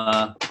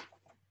Emma.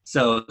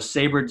 So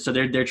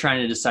they're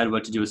trying to decide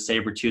what to do with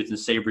Sabretooth, and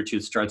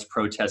Sabretooth starts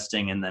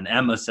protesting, and then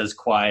Emma says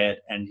quiet,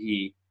 and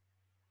he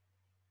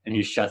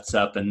shuts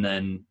up, and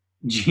then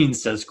Jean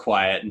says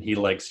quiet, and he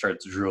like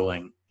starts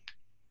drooling.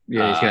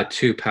 Yeah, he's got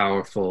two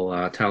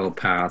powerful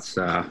telepaths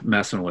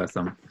messing with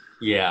him.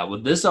 Yeah,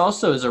 well, this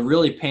also is a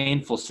really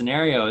painful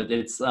scenario.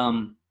 It's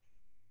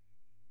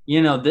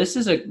this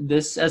is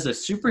this as a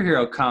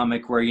superhero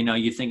comic where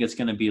you think it's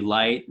going to be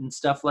light and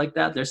stuff like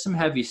that. There's some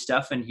heavy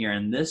stuff in here,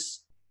 and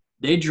this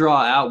they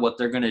draw out what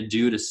they're going to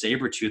do to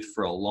Sabretooth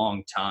for a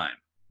long time.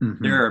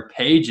 Mm-hmm. There are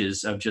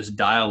pages of just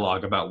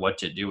dialogue about what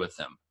to do with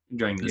him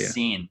during the Yeah.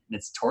 scene.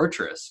 It's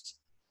torturous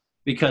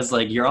because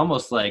you're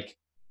almost like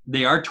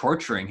they are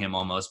torturing him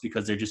almost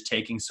because they're just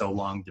taking so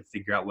long to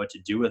figure out what to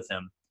do with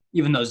him,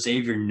 even though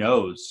Xavier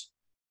knows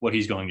what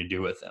he's going to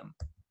do with him.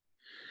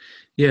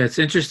 Yeah, it's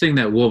interesting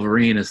that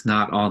Wolverine is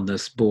not on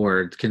this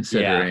board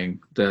considering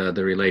the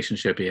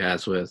relationship he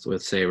has with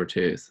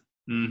Sabretooth.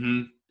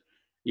 Mm-hmm.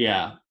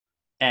 Yeah.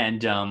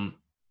 And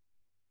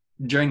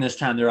during this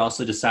time, they're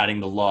also deciding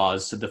the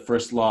laws. So the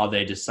first law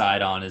they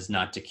decide on is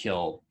not to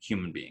kill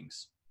human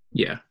beings.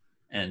 Yeah.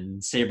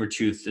 And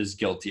Sabretooth is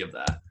guilty of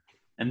that.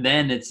 And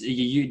then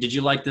did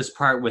you like this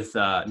part with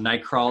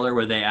Nightcrawler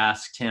where they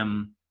asked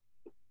him,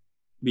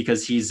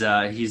 because he's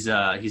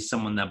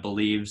someone that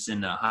believes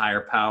in a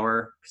higher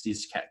power because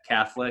he's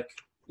Catholic.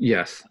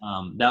 Yes.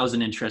 That was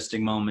an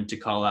interesting moment to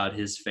call out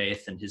his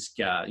faith and his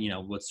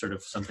what's sort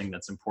of something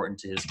that's important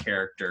to his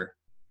character.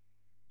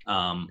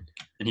 And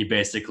he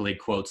basically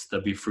quotes the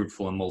 "Be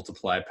fruitful and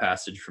multiply"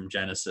 passage from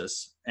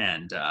Genesis,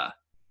 and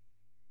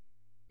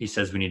he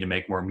says we need to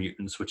make more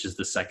mutants, which is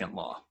the second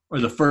law or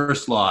the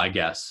first law, I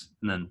guess,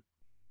 and then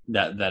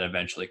that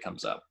eventually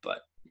comes up. But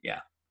yeah.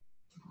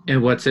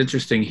 And what's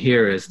interesting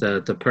here is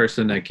that the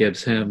person that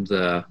gives him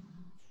the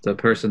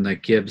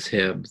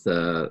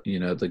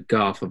the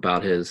guff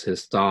about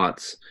his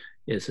thoughts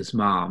is his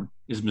mom.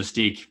 Is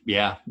Mystique.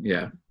 Yeah.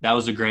 Yeah. That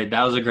was a great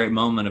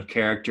moment of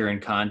character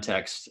and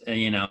context.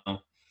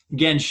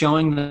 Again,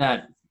 showing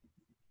that,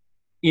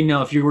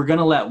 if you were going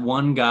to let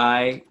one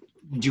guy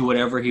do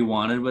whatever he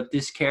wanted with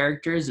these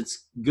characters,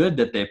 it's good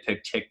that they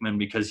picked Hickman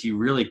because he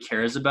really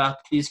cares about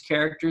these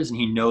characters and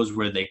he knows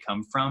where they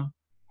come from.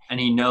 And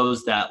he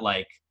knows that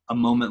a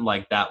moment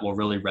like that will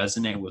really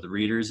resonate with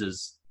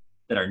readers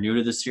that are new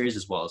to the series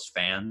as well as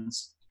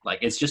fans.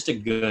 It's just a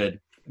good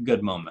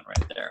moment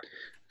right there.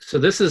 So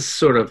this is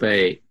sort of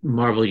a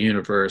Marvel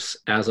Universe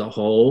as a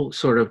whole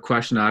sort of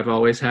question I've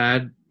always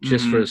had,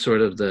 just for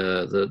sort of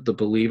the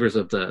believers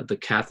of the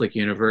Catholic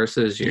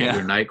universes, your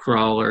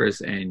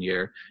Nightcrawlers and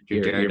your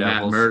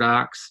Matt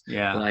Murdochs.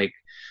 Yeah.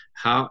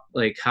 How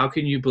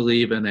can you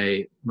believe in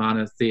a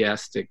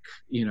monotheistic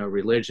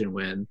religion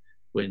when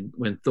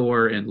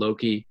Thor and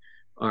Loki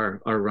are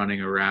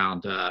running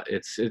around? That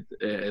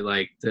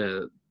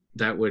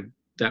would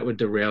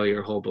derail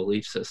your whole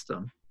belief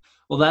system.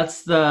 Well,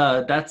 that's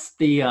the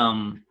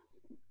so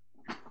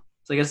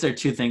I guess there are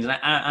two things.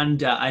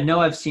 And I know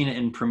I've seen it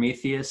in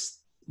Prometheus.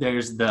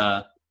 It's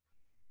a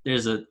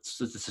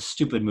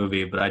stupid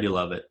movie, but I do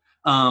love it.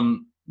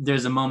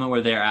 There's a moment where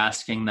they're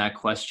asking that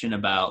question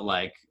about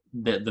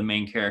the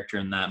main character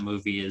in that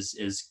movie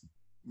is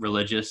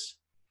religious,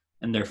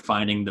 and they're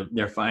finding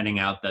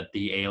out that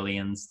the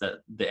aliens, that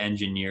the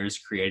engineers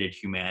created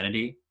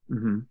humanity.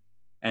 Mm-hmm.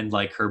 And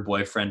her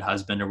boyfriend,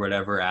 husband, or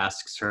whatever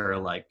asks her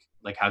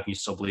how can you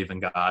still believe in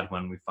God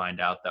when we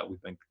find out that we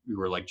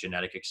were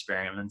genetic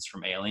experiments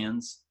from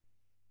aliens?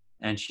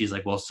 And she's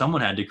like, well,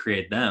 someone had to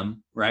create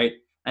them, right?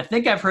 I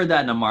think I've heard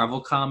that in a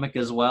Marvel comic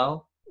as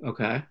well.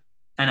 Okay.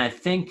 And I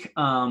think,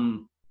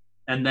 and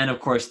then of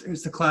course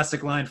there's the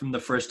classic line from the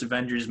first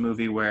Avengers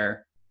movie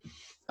where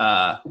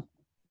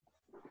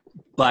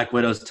Black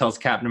Widow tells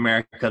Captain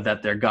America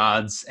that they're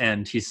gods,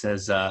 and he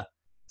says, so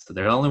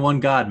there's only one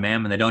God,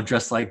 ma'am, and they don't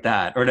dress like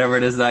that, or whatever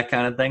it is, that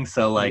kind of thing.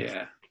 So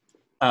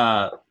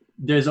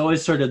there's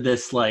always sort of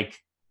this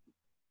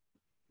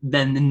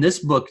then in this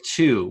book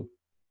too,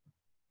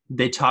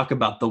 they talk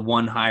about the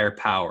one higher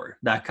power,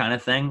 that kind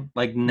of thing.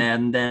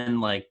 And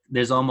then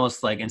there's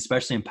almost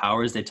especially in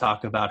Powers, they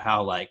talk about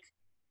how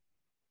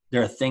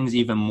there are things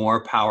even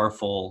more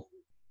powerful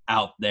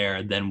out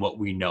there than what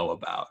we know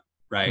about,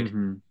 right?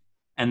 Mm-hmm.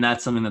 And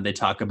that's something that they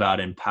talk about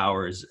in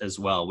Powers as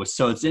well.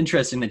 So it's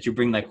interesting that you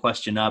bring that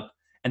question up,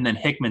 and then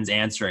Hickman's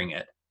answering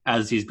it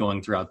as he's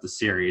going throughout the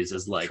series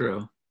as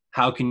True.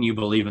 How can you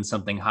believe in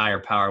something higher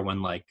power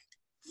when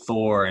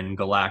Thor and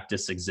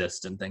Galactus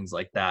exist and things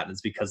like that?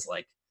 It's because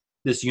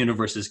this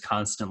universe is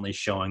constantly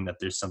showing that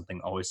there's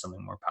always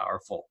something more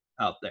powerful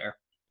out there.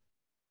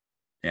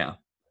 Yeah.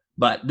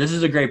 But this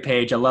is a great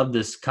page. I love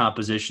this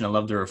composition. I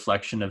love the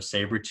reflection of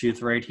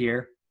Sabretooth right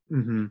here.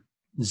 Mm-hmm.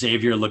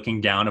 Xavier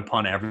looking down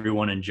upon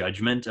everyone in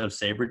judgment of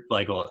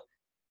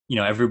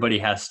everybody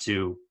has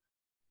to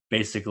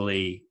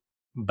basically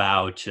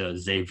bow to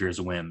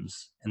Xavier's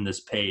whims. And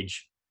this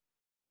page,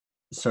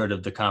 sort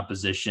of the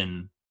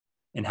composition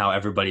and how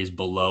everybody's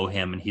below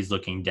him and he's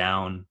looking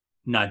down,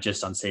 not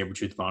just on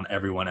Sabretooth, but on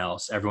everyone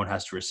else. Everyone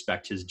has to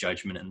respect his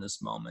judgment in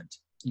this moment.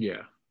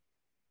 Yeah.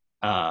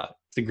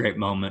 It's a great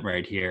moment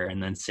right here.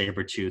 And then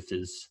Sabretooth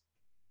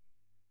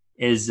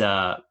is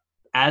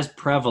as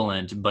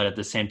prevalent, but at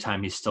the same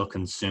time, he's still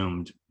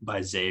consumed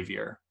by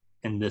Xavier.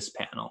 in this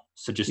panel.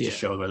 So just to Yeah.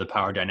 show where the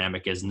power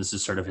dynamic is, and this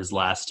is sort of his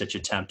last ditch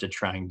attempt at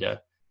trying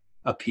to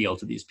appeal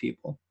to these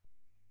people.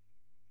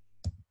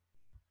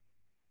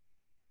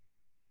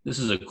 This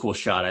is a cool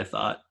shot, I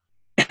thought.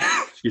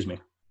 Excuse me.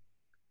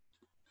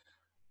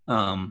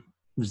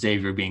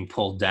 Xavier being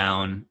pulled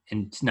down,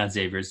 and not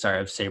Xavier, sorry,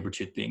 of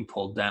Sabretooth being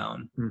pulled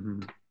down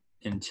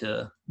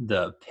into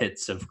the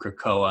pits of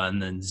Krakoa,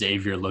 and then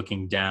Xavier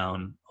looking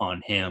down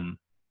on him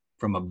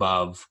from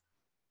above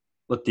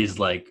with these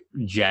like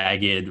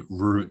jagged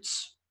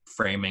roots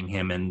framing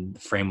him,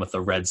 and frame with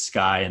a red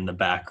sky in the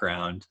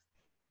background.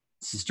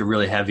 It's just a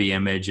really heavy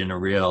image, and a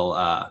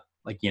real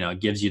it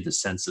gives you the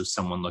sense of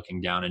someone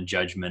looking down in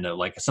judgment, of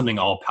like something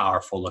all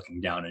powerful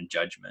looking down in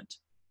judgment.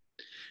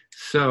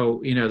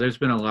 So, there's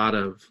been a lot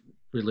of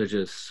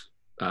religious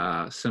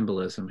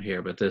symbolism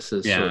here, but this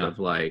is sort of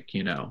like,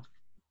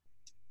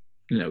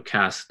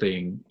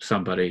 casting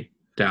somebody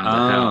down to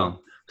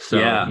hell.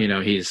 So,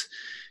 he's,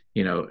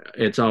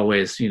 it's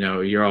always,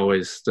 you're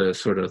always the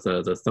sort of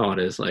the thought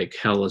is like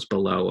hell is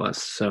below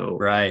us. So,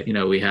 right.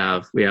 We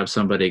have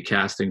somebody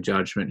casting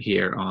judgment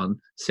here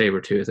on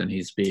Sabretooth, and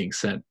he's being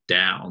sent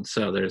down.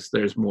 So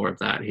there's more of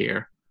that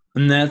here.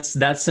 And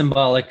that's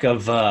symbolic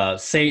of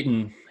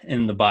Satan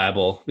in the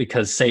Bible,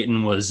 because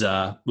Satan was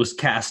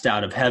cast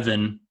out of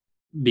heaven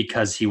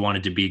because he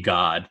wanted to be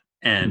God,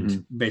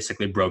 and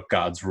basically broke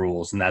God's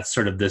rules. And that's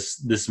sort of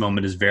this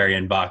moment is very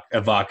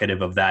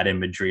evocative of that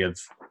imagery of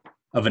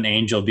an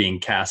angel being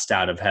cast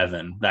out of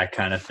heaven, that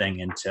kind of thing,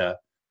 into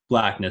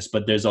blackness.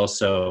 But there's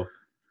also,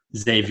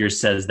 Xavier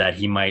says that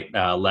he might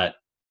let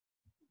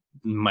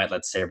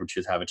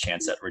Sabretooth have a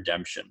chance at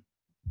redemption.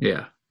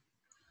 Yeah.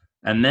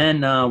 And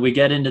then we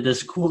get into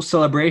this cool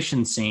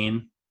celebration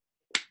scene,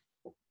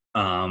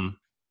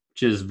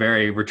 which is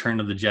very Return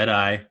of the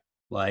Jedi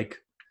like,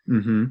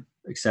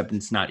 except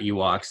it's not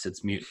Ewoks,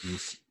 it's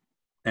mutants.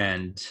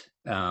 And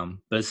but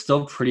it's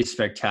still pretty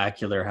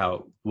spectacular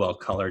how well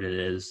colored it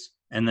is.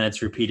 And then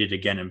it's repeated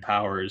again in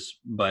Powers,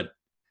 but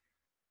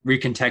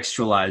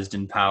recontextualized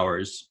in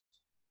Powers,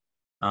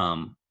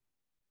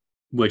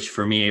 which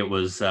for me it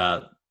was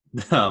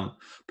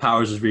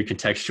Powers was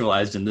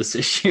recontextualized in this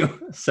issue.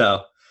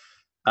 So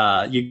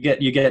you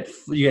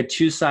get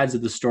two sides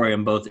of the story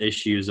on both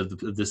issues of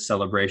this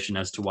celebration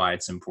as to why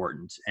it's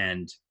important,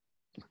 and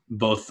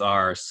both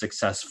are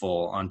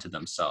successful unto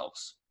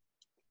themselves.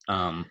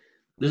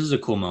 This is a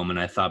cool moment,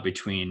 I thought,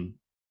 between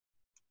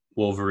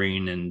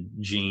Wolverine and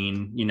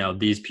Jean.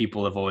 These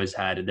people have always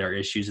had their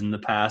issues in the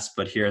past,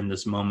 but here in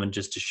this moment,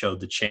 just to show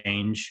the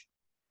change,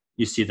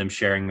 you see them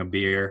sharing a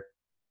beer.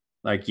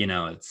 Like,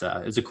 it's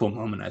a cool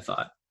moment, I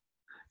thought.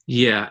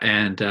 Yeah,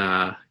 and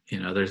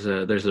there's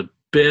a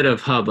bit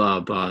of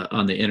hubbub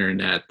on the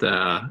internet.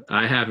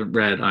 I haven't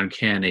read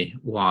Uncanny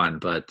One,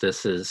 but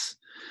this is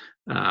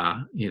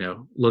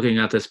looking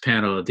at this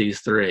panel of these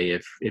three.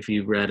 If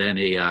you've read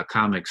any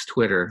comics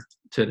Twitter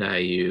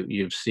today,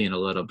 you've seen a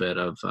little bit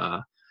of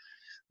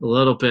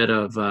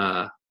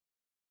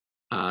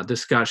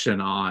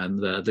discussion on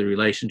the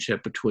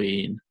relationship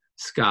between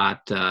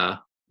Scott,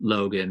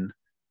 Logan,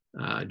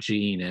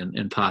 Jean,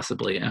 and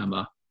possibly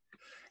Emma.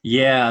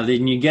 Yeah,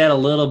 then you get a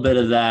little bit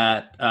of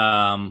that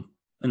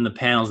in the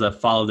panels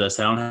that follow this.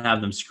 I don't have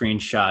them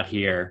screenshot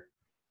here,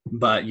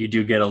 but you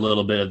do get a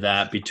little bit of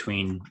that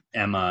between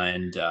Emma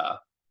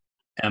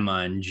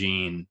and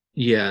Jean.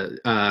 Yeah,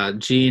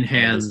 Jean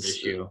hands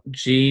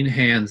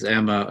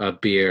Emma a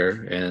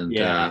beer,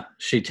 and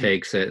she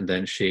takes it, and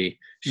then she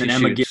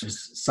Emma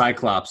gives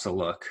Cyclops a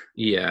look.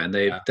 Yeah, and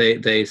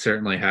they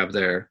certainly have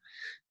their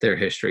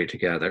history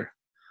together.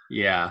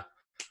 Yeah.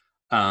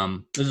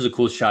 This is a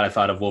cool shot, I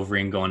thought, of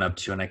Wolverine going up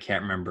to, and I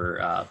can't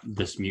remember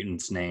this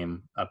mutant's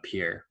name up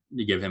here,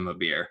 to give him a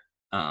beer.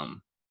 It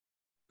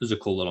was a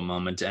cool little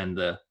moment, and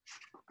then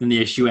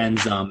the issue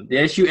ends. The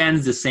issue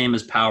ends the same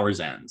as Powers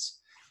ends.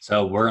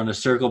 So we're going to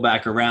circle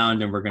back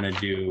around, and we're going to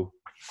do.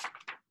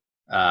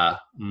 I'm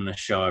going to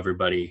show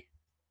everybody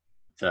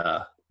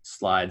the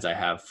slides I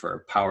have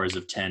for Powers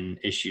of 10,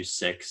 issue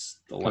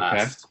 6, the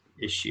last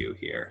issue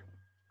here.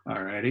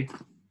 Alrighty,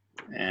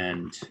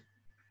 and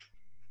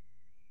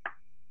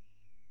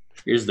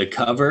here's the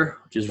cover,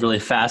 which is really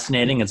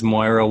fascinating. It's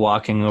Moira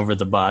walking over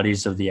the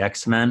bodies of the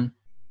X-Men.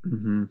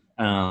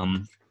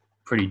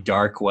 Pretty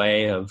dark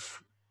way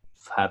of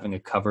having a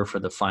cover for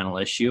the final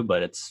issue,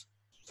 but it's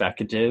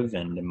evocative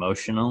and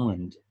emotional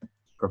and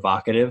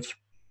provocative.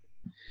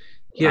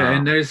 Yeah,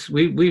 and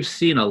we've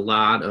seen a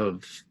lot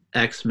of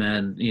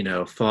X-Men,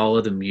 Fall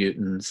of the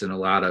Mutants, and a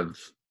lot of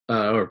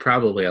or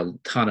probably a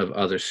ton of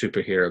other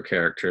superhero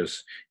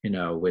characters,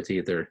 with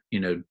either,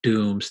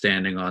 Doom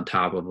standing on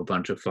top of a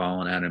bunch of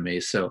fallen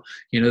enemies. So,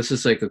 this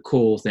is like a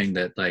cool thing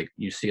that like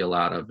you see a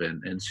lot of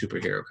in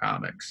superhero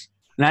comics.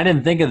 And I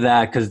didn't think of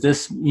that because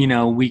this,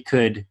 we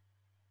could,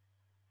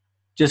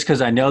 just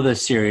because I know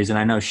this series and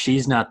I know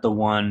she's not the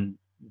one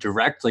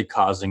directly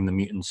causing the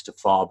mutants to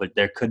fall, but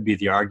there could be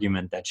the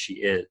argument that she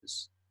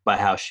is, by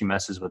how she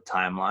messes with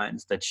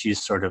timelines, that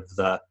she's sort of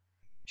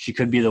she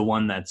could be the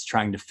one that's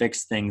trying to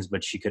fix things,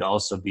 but she could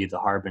also be the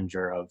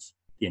harbinger of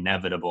the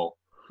inevitable.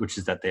 which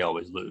is that they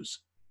always lose.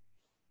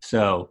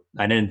 So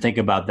I didn't think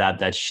about that.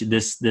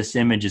 This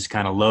image is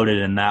kind of loaded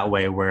in that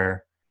way.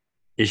 Where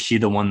is she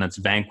the one that's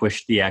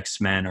vanquished the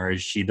X-Men, or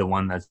is she the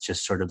one that's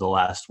just sort of the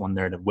last one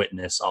there to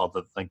witness all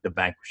the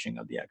vanquishing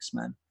of the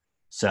X-Men?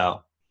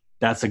 So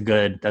that's a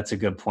good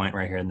point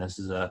right here. And this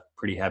is a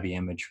pretty heavy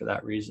image for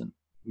that reason.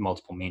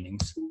 Multiple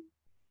meanings.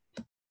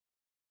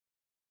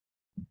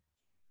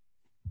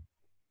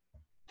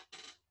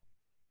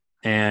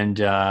 And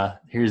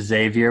here's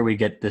Xavier. We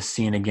get this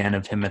scene again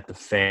of him at the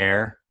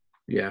fair.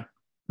 Yeah.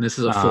 This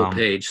is a full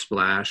page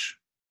splash.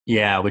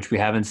 Yeah, which we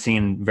haven't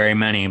seen very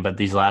many, but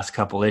these last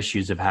couple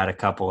issues have had a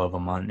couple of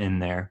them in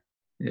there.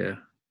 Yeah.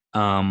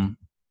 Again,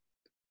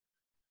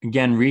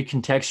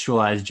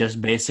 recontextualized just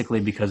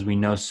basically because we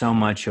know so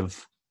much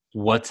of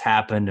what's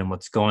happened and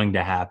what's going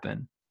to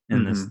happen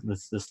in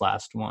this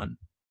last one.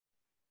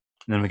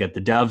 And then we get the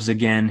doves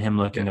again, him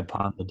looking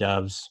upon the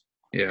doves.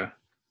 Yeah.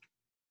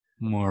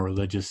 More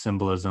religious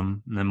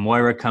symbolism. And then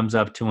Moira comes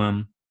up to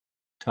him,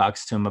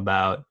 talks to him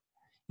about,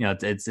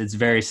 it's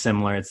very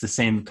similar. It's the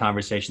same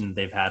conversation that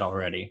they've had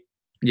already.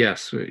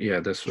 Yes.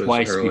 Yeah. This was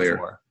twice earlier.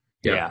 Before.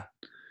 Yeah.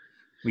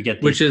 We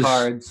get these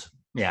cards.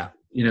 Yeah.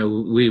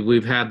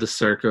 We've had the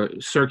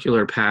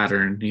circular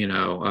pattern,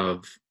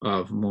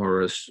 of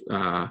Moira's,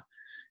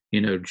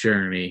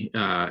 journey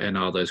and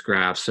all those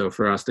graphs. So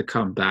for us to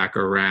come back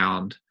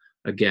around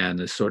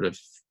again is sort of,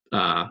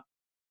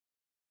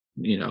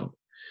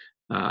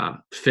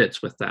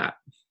 fits with that.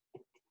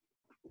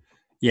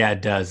 Yeah,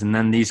 it does. And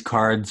then these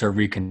cards are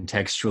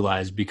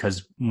recontextualized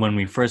because when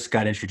we first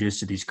got introduced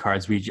to these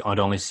cards, we had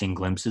only seen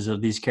glimpses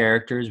of these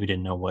characters. We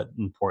didn't know what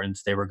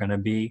importance they were going to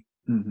be.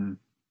 Mm-hmm.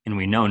 And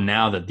we know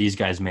now that these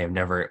guys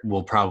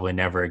will probably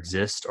never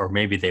exist, or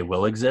maybe they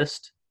will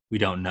exist. We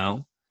don't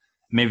know.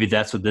 Maybe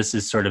that's what this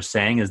is sort of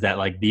saying, is that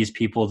like these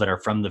people that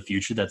are from the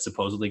future that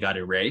supposedly got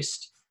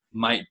erased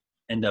might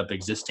end up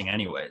existing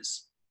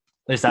anyways.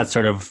 At least that's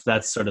sort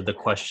of the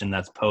question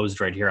that's posed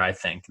right here. I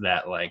think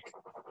that like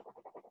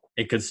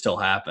it could still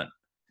happen,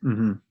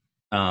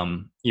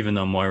 even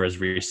though Moira's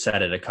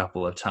reset it a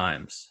couple of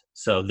times.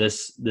 So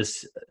this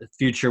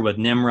future with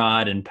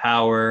Nimrod and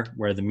power,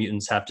 where the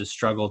mutants have to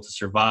struggle to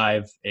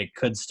survive, it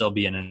could still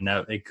be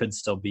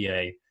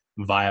a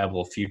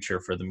viable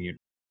future for the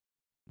mutant.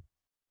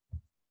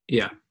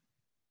 Yeah.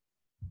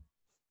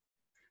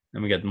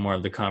 And we get more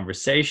of the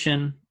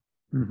conversation,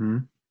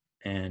 and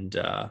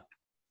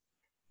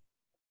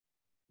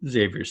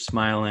Xavier's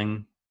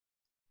smiling.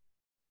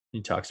 He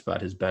talks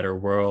about his better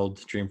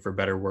world, dream for a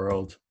better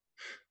world,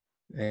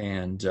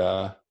 and he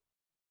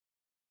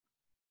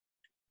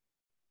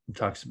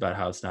talks about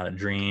how it's not a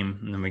dream.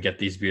 And then we get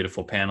these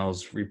beautiful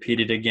panels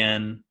repeated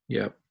again.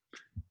 Yep.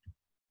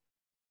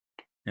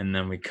 And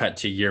then we cut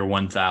to year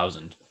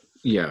 1000.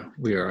 Yeah,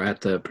 we are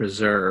at the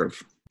preserve.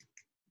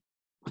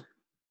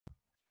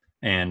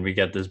 And we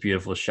get this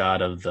beautiful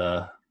shot of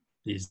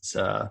these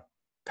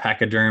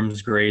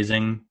pachyderms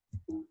grazing.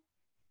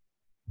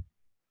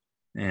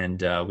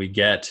 And we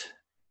get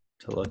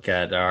to look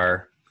at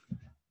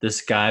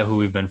this guy who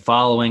we've been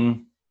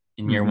following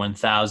in year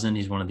 1000.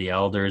 He's one of the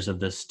elders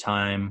of this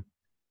time.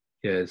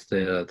 Yeah, it's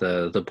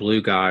the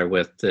blue guy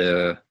with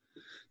the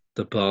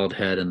bald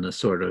head and the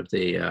sort of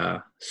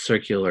the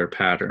circular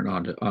pattern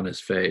on his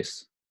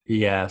face.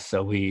 Yeah,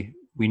 so we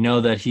know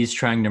that he's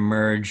trying to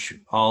merge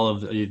all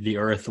of the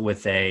Earth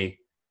with a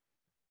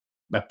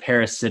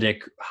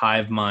parasitic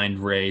hive mind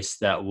race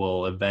that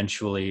will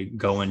eventually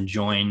go and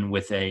join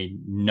with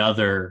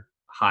another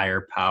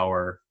higher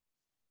power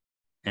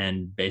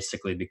and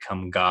basically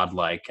become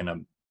godlike in a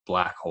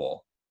black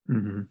hole.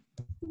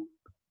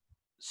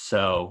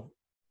 So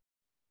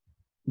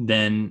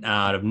then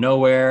out of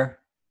nowhere,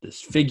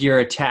 this figure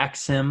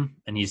attacks him,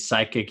 and he's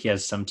psychic. He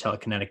has some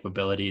telekinetic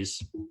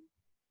abilities.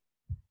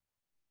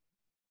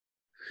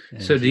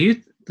 And so do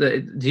you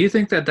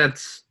think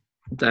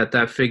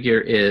that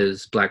figure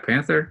is Black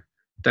Panther?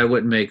 That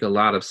wouldn't make a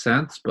lot of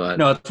sense, but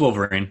no, it's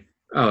Wolverine.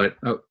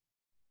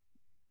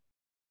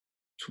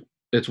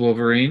 It's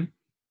Wolverine.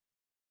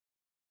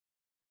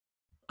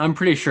 I'm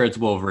pretty sure it's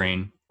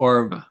Wolverine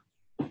or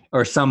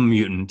some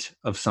mutant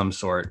of some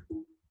sort.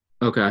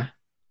 Okay.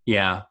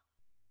 Yeah.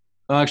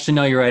 Oh, actually,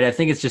 no, you're right. I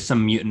think it's just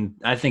some mutant.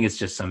 I don't think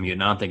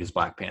it's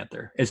Black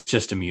Panther. It's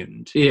just a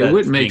mutant. Yeah, it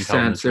wouldn't make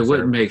sense. It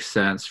wouldn't make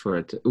sense for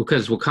it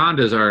because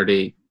Wakanda's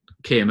already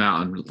came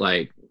out and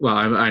like, well,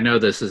 I know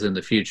this is in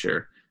the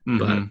future,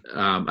 but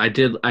I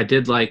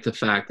did like the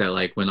fact that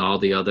like when all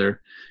the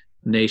other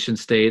nation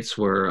states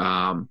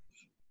were,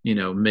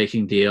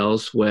 making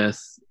deals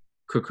with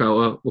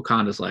Krakoa,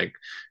 Wakanda's like,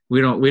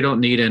 we don't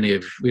need any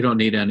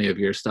of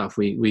your stuff.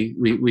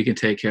 We can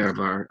take care of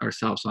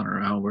ourselves on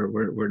our own.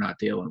 We're not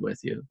dealing with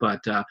you.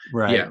 But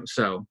right. Yeah.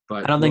 So,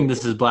 but I don't think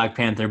this is Black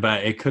Panther,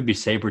 but it could be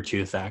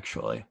Sabretooth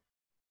actually,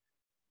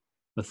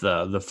 with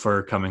the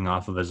fur coming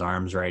off of his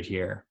arms right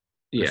here.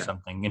 Or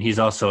something. And he's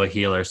also a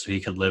healer, so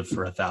he could live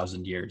for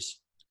 1,000 years.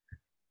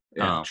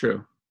 Yeah,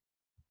 true.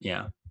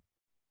 Yeah.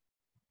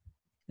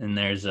 And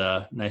there's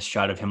a nice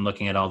shot of him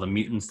looking at all the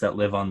mutants that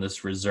live on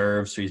this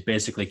reserve. So he's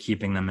basically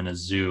keeping them in a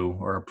zoo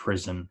or a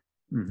prison.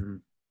 Mm-hmm.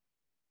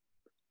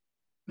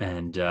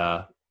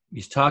 And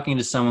he's talking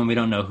to someone. We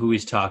don't know who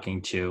he's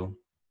talking to.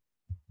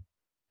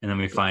 And then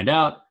we find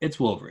out it's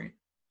Wolverine.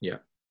 Yeah.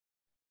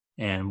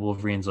 And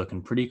Wolverine's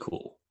looking pretty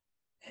cool.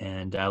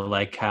 And I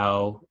like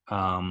how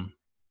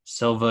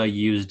Silva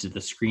used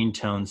the screen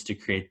tones to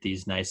create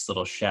these nice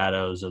little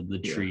shadows of the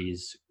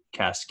trees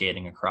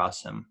cascading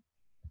across him.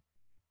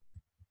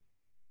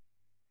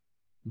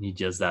 And he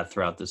does that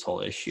throughout this whole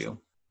issue.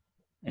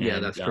 And, yeah,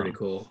 that's pretty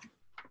cool.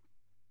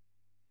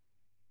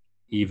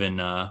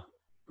 Even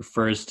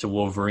refers to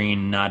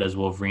Wolverine not as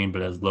Wolverine,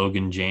 but as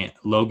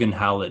Logan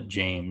Howlett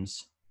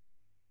James,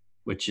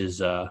 which is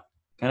kind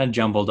of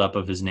jumbled up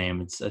of his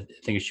name. I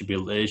think it should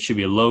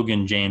be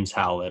Logan James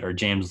Howlett, or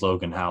James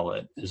Logan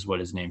Howlett is what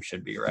his name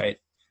should be, right?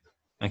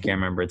 I can't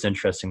remember. It's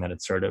interesting that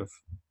it's sort of,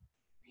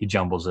 he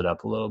jumbles it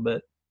up a little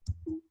bit.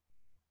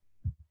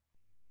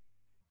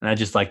 And I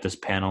just like this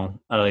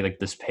panel. I like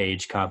this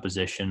page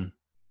composition.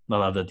 I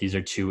love that these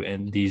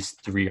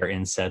three are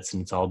insets,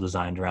 and it's all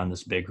designed around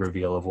this big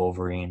reveal of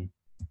Wolverine.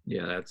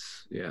 Yeah,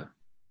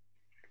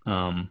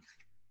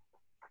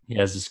 He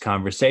has this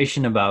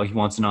conversation he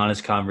wants an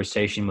honest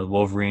conversation with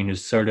Wolverine,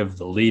 who's sort of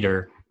the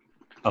leader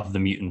of the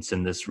mutants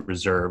in this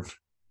reserve.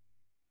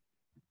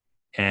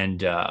 And,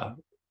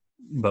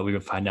 but we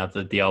would find out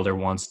that the Elder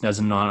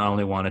doesn't not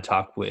only want to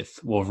talk with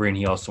Wolverine,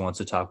 he also wants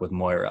to talk with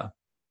Moira.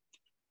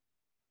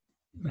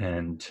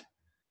 And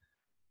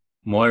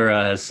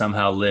Moira has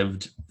somehow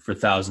lived for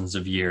thousands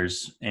of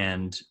years.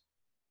 And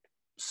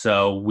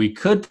so we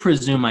could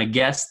presume, I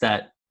guess,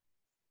 that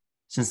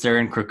since they're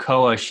in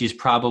Krakoa, she's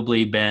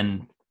probably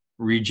been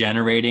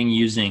regenerating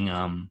using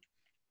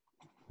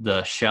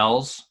the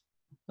shells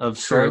of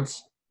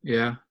sorts.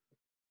 Yeah.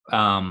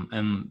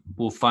 And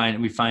we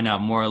find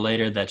out more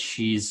later that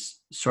she's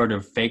sort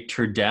of faked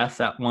her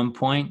death at one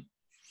point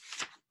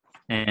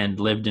and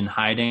lived in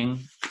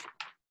hiding.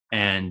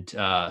 And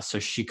so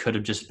she could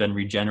have just been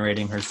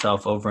regenerating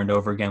herself over and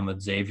over again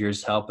with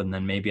Xavier's help, and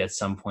then maybe at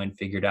some point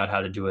figured out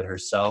how to do it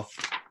herself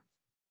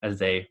as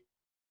they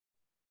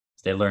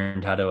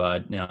learned how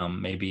to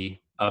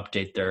maybe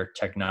update their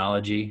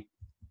technology.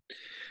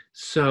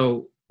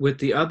 So with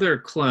the other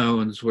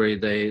clones, where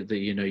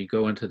you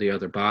go into the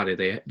other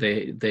body,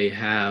 they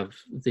have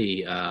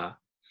the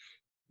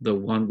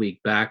 1 week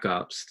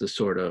backups to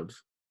sort of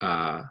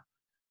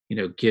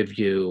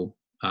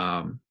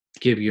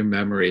give you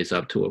memories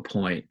up to a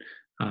point.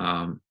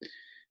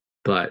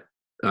 But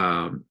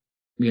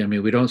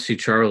we don't see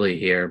Charlie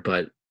here,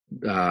 but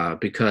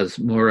because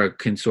Moira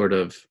can sort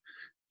of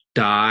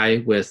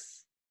die with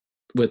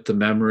the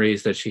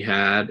memories that she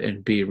had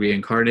and be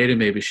reincarnated,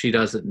 maybe she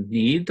doesn't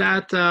need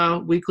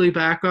that weekly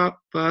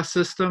backup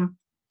system.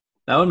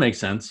 That would make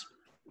sense.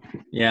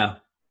 Yeah.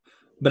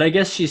 But I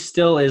guess she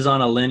still is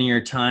on a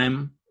linear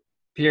time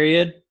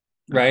period,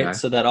 right? Okay.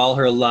 So that all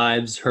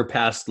her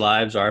past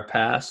lives are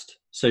past.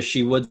 So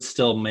she would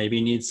still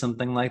maybe need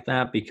something like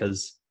that,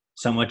 because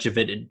so much of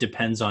it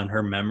depends on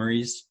her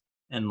memories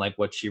and like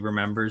what she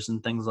remembers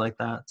and things like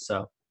that.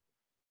 So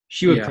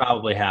she would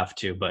probably have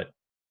to, but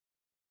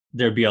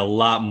there'd be a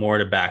lot more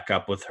to back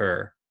up with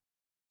her.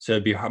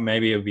 So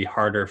maybe it would be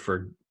harder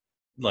for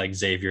like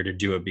Xavier to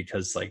do it,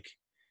 because like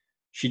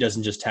she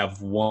doesn't just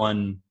have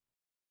one,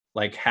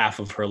 like half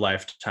of her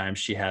lifetime.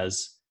 She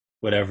has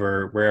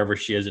wherever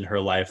she is in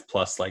her life,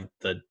 plus like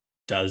the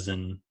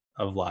dozen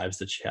of lives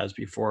that she has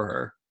before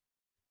her.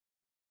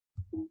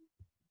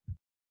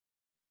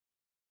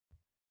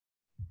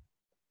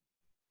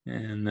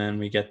 And then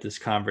we get this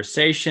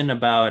conversation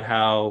about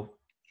how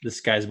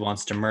this guy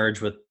wants to merge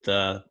with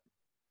the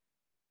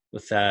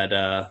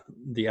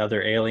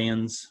other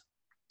aliens.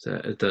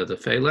 The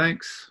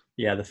Phalanx?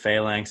 Yeah, the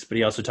Phalanx. But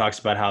he also talks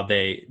about how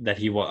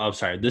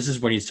this is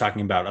when he's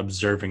talking about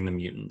observing the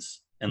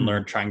mutants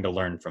and trying to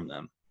learn from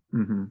them.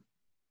 Mm-hmm.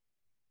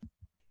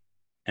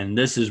 And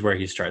this is where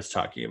he starts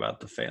talking about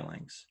the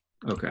Phalanx.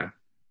 Okay.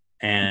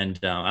 And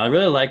I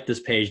really like this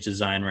page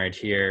design right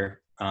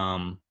here.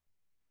 The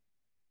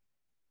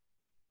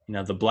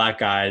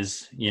black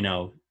eyes,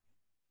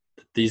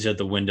 these are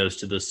the windows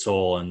to the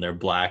soul, and they're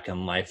black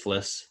and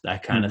lifeless,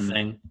 that kind of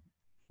thing.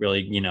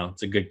 Really,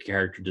 it's a good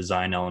character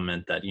design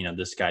element that,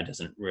 this guy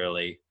doesn't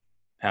really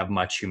have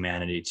much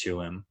humanity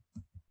to him.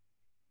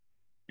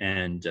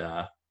 And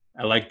I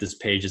like this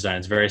page design.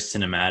 It's very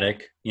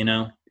cinematic,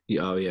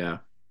 Oh, yeah.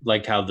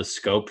 Like how the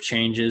scope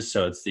changes.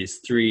 So it's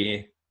these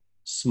 3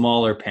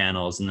 smaller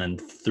panels and then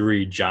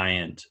 3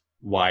 giant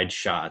wide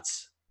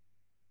shots,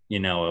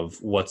 of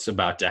what's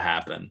about to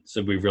happen.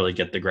 So we really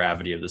get the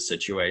gravity of the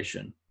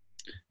situation.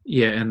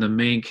 Yeah, and the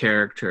main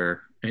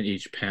character in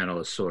each panel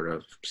is sort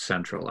of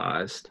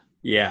centralized.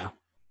 Yeah.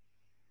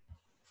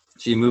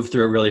 So you move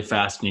through it really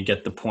fast, and you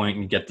get the point,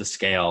 and you get the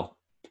scale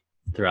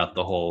throughout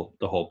the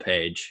whole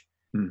page.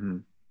 Mm-hmm.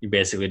 He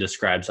basically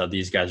describes how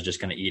these guys are just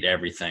going to eat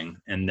everything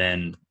and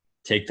then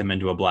take them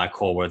into a black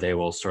hole where they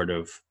will sort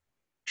of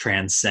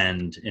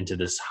transcend into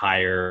this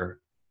higher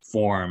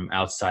form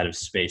outside of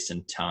space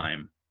and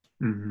time.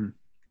 Mm-hmm.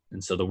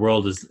 And so the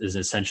world is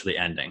essentially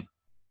ending.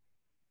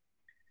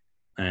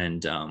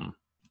 And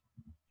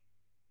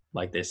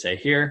like they say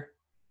here,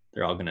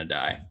 they're all going to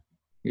die.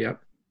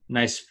 Yep.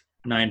 Nice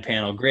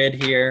 9-panel grid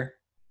here.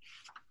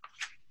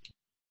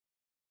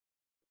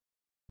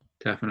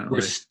 Definitely.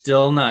 We're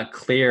still not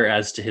clear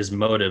as to his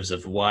motives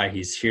of why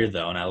he's here,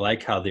 though. And I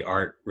like how the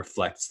art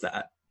reflects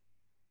that.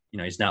 You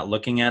know, he's not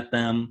looking at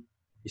them.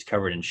 He's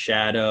covered in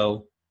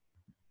shadow.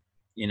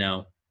 You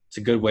know, it's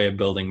a good way of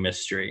building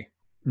mystery.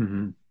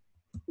 Mm-hmm.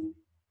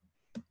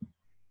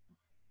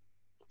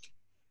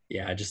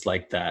 Yeah, I just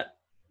like that.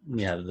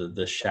 Yeah,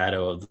 the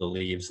shadow of the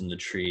leaves and the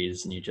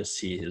trees, and you just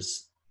see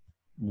his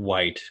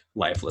white,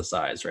 lifeless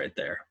eyes right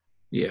there.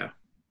 Yeah.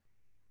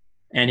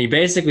 And he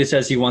basically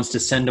says he wants to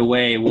send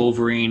away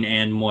Wolverine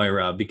and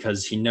Moira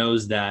because he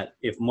knows that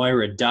if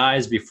Moira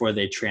dies before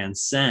they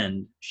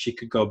transcend, she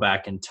could go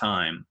back in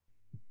time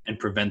and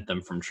prevent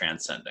them from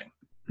transcending.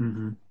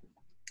 Mm-hmm.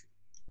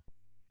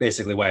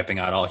 Basically wiping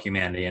out all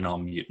humanity and all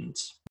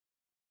mutants.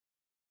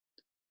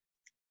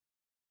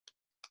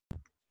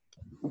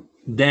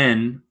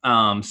 Then,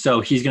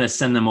 so he's going to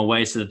send them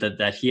away so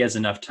that he has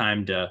enough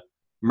time to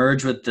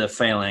merge with the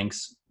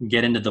Phalanx,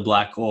 get into the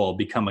black hole,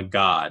 become a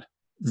god,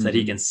 so that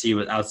he can see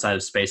what outside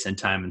of space and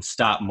time and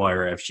stop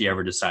Moira if she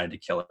ever decided to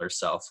kill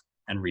herself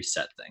and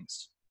reset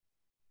things.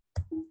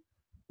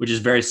 Which is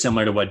very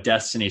similar to what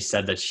Destiny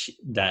said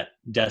that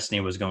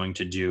Destiny was going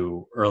to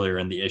do earlier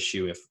in the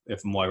issue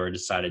if Moira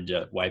decided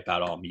to wipe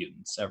out all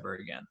mutants ever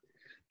again.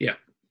 Yeah.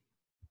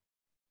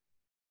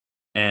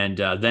 And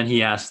then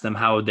he asks them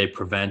how would they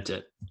prevent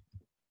it.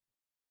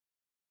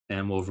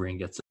 And Wolverine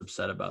gets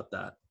upset about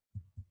that.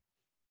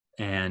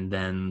 And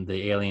then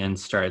the alien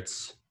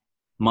starts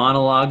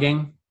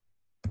monologuing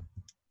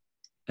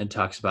and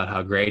talks about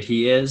how great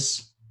he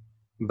is,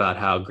 about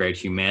how great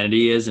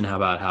humanity is, and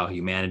about how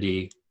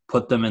humanity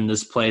put them in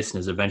this place and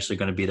is eventually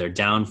going to be their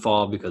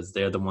downfall because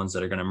they're the ones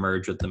that are going to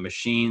merge with the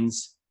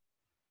machines.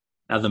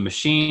 Now the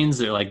machines,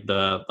 they're like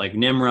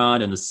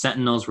Nimrod and the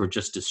Sentinels were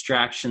just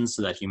distractions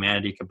so that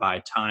humanity could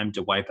buy time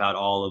to wipe out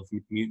all of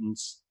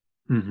mutants.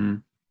 Mm-hmm.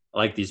 I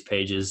like these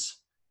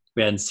pages.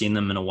 We hadn't seen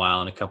them in a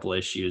while in a couple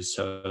issues,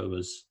 so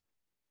it's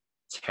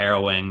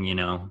harrowing, you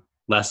know.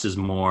 Less is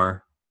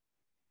more.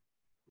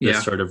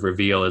 This sort of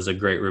reveal is a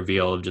great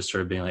reveal of just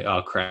sort of being like,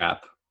 oh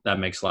crap, that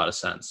makes a lot of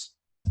sense.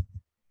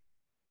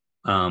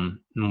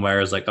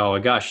 Whereas like, oh my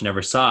gosh, you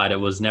never saw it. It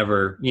was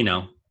never, you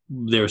know,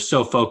 they were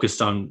so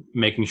focused on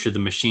making sure the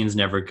machines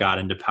never got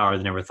into power.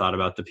 They never thought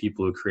about the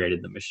people who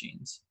created the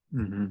machines.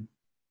 Mm-hmm. And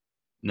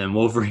then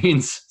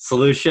Wolverine's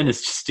solution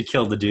is just to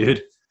kill the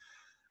dude.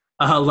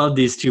 I love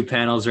these two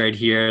panels right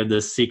here.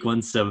 This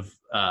sequence of,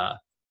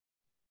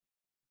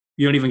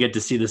 you don't even get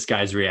to see this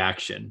guy's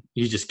reaction.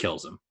 He just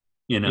kills him,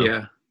 you know?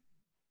 Yeah.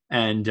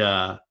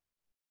 And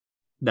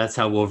that's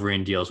how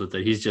Wolverine deals with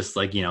it. He's just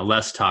like, you know,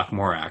 less talk,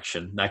 more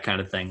action, that kind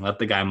of thing. Let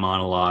the guy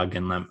monologue,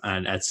 and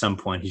at some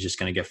point he's just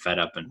going to get fed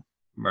up and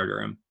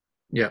murder him.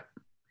 Yeah.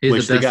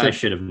 Which the guy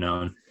should have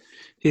known.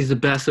 He's the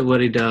best at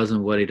what he does,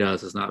 and what he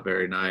does is not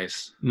very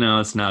nice. No,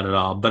 it's not at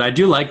all. But I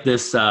do like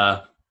this.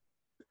 I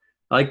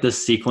like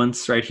this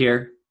sequence right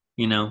here.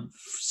 You know,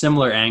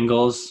 similar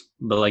angles,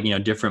 but like, you know,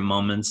 different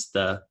moments.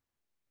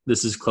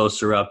 This is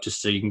closer up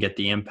just so you can get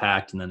the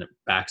impact, and then it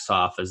backs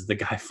off as the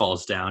guy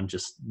falls down,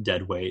 just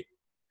dead weight.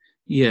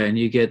 Yeah, and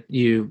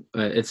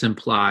it's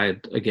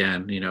implied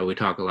again. You know, we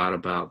talk a lot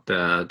about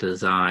the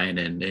design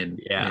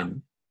and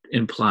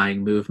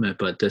implying movement,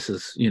 but this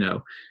is, you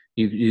know,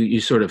 you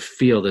sort of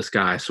feel this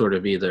guy sort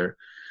of either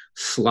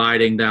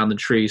sliding down the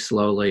tree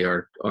slowly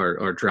or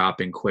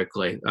dropping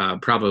quickly.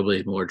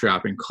 Probably more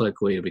dropping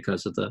quickly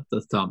because of the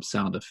thump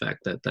sound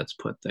effect that's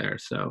put there.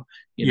 So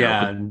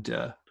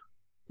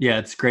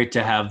it's great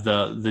to have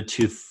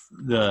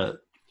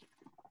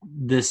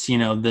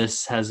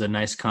this has a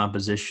nice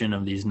composition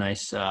of these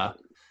nice.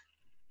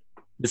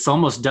 This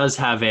almost does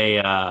have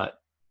a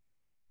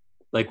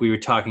like we were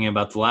talking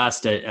about the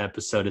last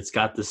episode. It's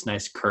got this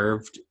nice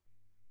curved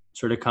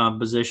sort of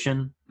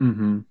composition.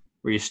 Mm-hmm.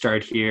 Where you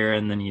start here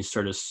and then you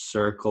sort of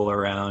circle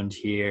around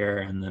here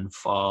and then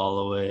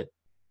follow it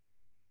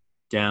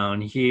down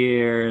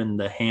here, and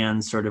the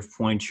hands sort of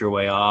point your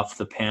way off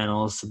the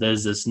panels. So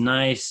there's this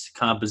nice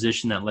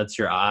composition that lets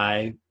your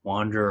eye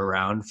wander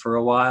around for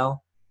a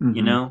while. Mm-hmm.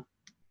 You know,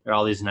 there are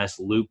all these nice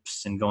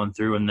loops and going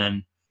through. And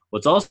then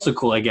what's also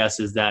cool, I guess,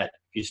 is that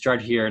you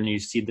start here and you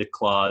see the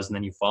claws, and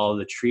then you follow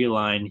the tree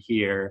line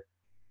here,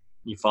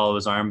 you follow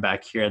his arm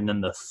back here, and then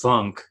the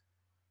thunk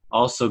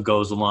also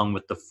goes along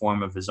with the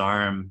form of his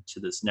arm to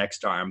this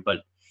next arm, but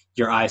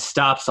your eye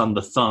stops on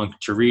the thunk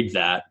to read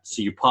that.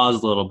 So you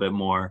pause a little bit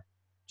more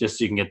just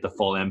so you can get the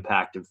full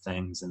impact of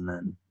things, and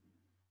then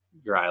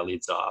your eye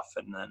leads off.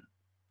 And then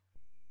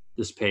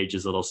this page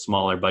is a little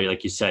smaller, but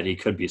like you said, he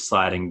could be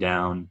sliding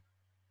down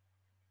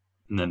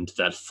and then to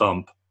that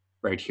thump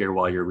right here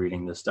while you're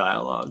reading this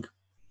dialogue.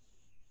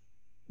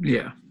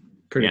 Yeah.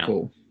 Pretty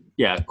cool.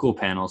 Yeah. Cool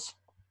panels.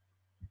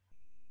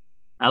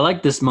 I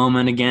like this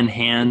moment. Again,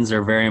 hands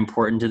are very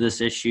important to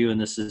this issue, and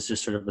this is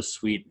just sort of a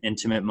sweet,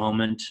 intimate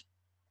moment.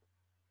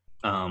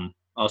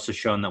 Also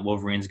showing that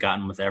Wolverine's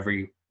gotten with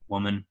every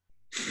woman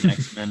in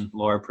X-Men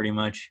lore, pretty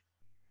much.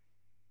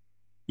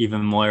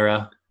 Even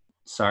Moira.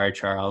 Sorry,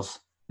 Charles.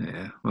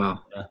 Yeah,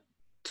 well, Yeah.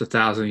 it's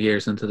 1,000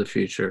 years into the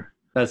future.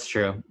 That's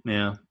true.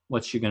 Yeah.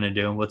 What's she gonna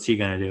do? What's he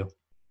gonna do?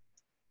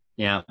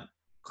 Yeah.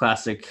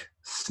 Classic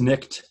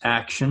snicked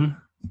action.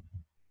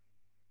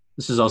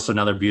 This is also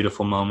another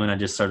beautiful moment. I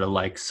just sort of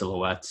like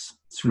silhouettes.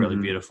 It's really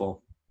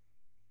beautiful.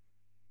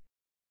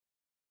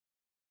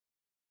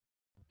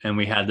 And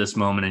we had this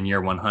moment in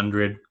year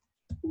 100.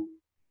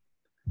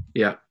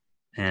 Yeah.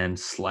 And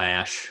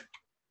Slash,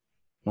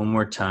 one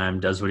more time,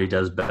 does what he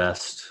does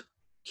best.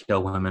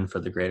 Kill women for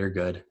the greater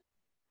good.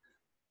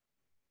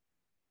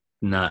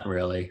 Not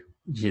really.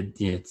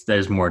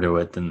 There's more to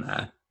it than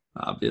that,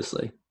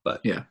 obviously.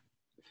 But yeah.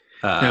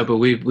 No, but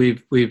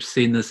we've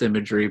seen this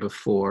imagery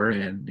before,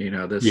 and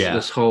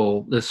this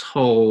whole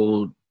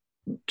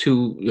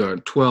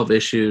 12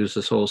 issues,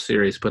 this whole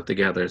series put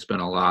together, it's been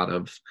a lot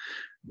of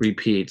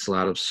repeats, a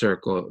lot of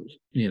circles.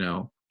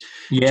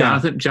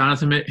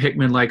 Jonathan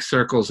Hickman likes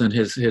circles in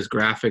his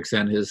graphics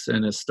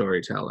and his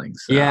storytelling.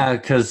 So. Yeah,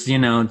 because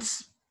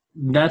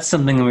that's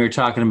something that we were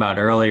talking about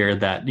earlier.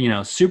 That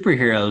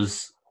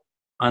superheroes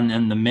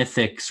in the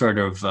mythic sort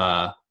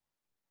of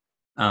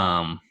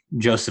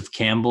Joseph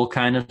Campbell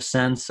kind of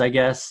sense, I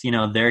guess.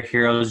 Their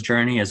hero's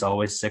journey is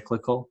always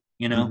cyclical.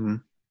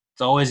 It's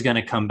always going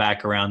to come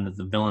back around that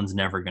the villain's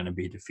never going to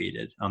be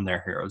defeated on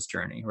their hero's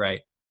journey,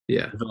 right?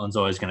 Yeah, the villain's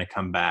always going to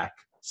come back.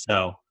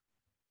 So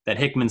that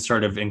Hickman's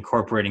sort of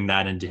incorporating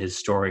that into his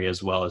story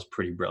as well is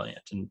pretty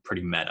brilliant and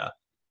pretty meta.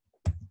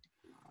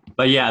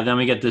 But yeah, then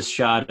we get this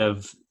shot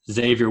of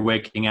Xavier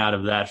waking out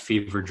of that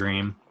fever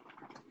dream,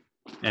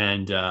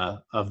 and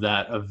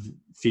of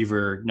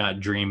fever, not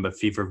dream, but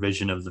fever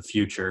vision of the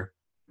future,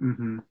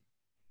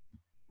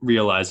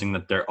 realizing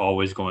that they're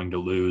always going to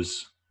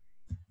lose.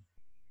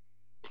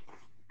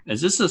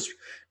 Is this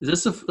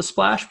a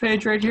splash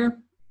page right here?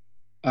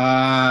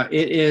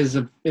 It is.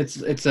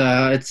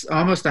 It's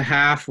almost a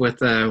half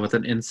with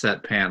an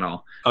inset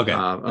panel. Okay,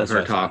 of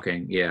her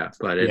talking. Yeah,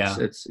 but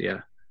it's.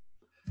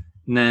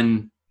 And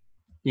then,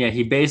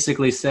 he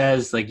basically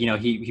says, like,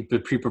 he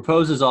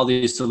proposes all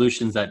these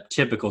solutions that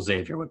typical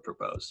Xavier would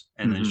propose,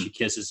 and then she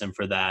kisses him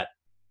for that,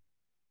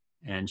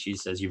 and she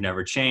says, "You've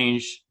never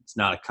changed." It's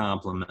not a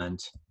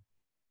compliment,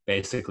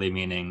 basically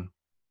meaning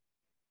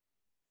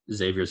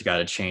Xavier's got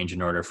to change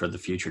in order for the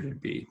future to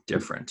be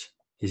different.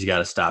 He's got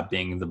to stop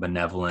being the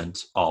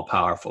benevolent,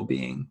 all-powerful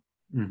being.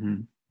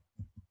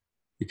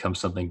 Become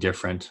something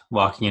different.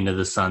 Walking into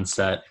the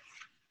sunset.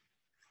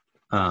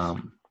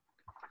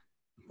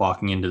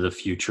 Walking into the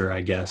future,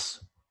 I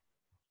guess.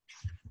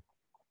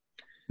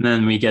 And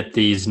then we get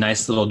these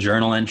nice little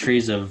journal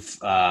entries of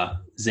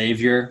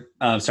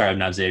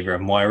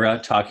Moira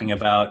talking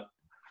about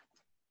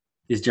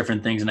these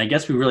different things. And I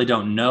guess we really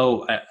don't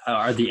know,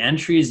 are the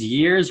entries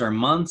years or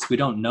months? We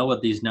don't know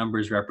what these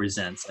numbers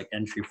represent, like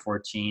entry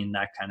 14,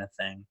 that kind of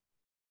thing.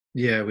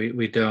 Yeah,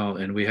 we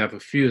don't. And we have a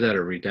few that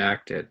are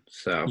redacted.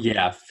 So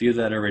yeah, a few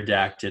that are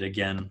redacted,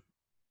 again,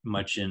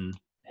 much in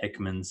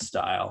Hickman's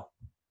style.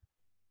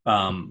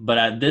 But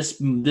at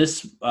this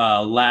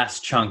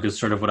last chunk is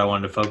sort of what I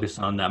wanted to focus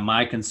on, that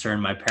my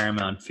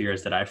paramount fear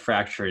is that I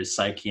fracture his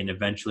psyche and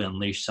eventually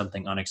unleash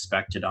something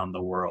unexpected on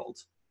the world,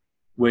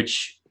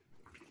 which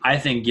I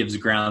think gives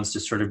grounds to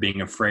sort of being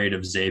afraid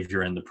of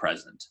Xavier in the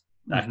present,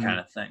 that kind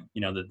of thing.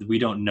 That we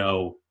don't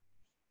know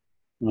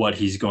what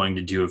he's going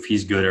to do, if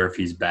he's good or if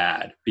he's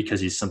bad, because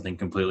he's something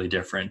completely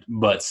different,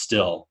 but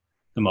still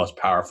the most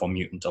powerful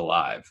mutant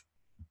alive.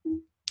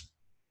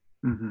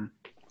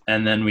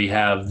 And then we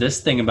have this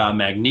thing about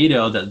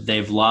Magneto, that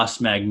they've lost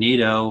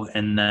Magneto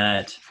and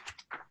that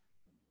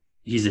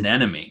he's an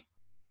enemy.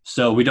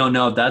 So we don't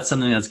know if that's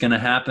something that's going to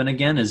happen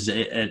again.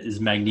 Is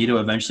Magneto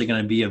eventually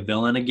going to be a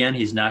villain again?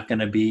 He's not going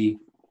to be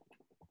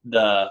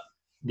the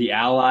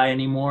ally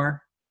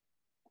anymore.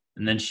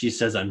 And then she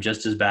says, "I'm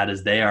just as bad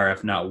as they are,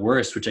 if not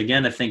worse," which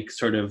again, I think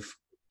sort of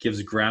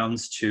gives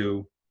grounds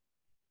to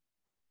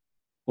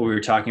what we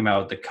were talking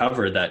about with the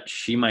cover, that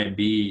she might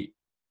be,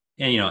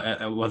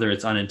 whether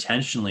it's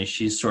unintentionally,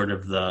 she's sort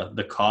of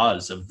the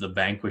cause of the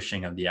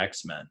vanquishing of the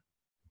X-Men.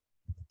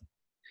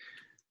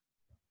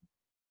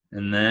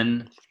 And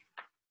then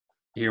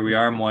here we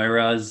are,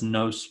 Moira's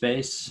no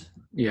space.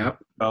 Yep.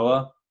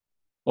 Boa.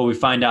 Well, we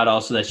find out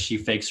also that she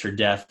fakes her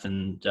death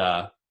and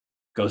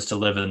goes to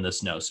live in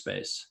this no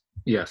space.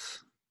 Yes.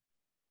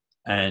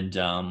 And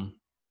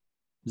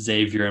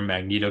Xavier and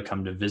Magneto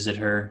come to visit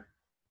her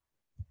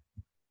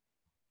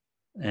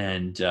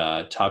and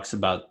talks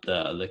about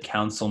the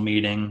council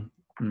meeting,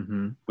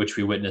 which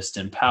we witnessed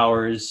in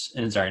House.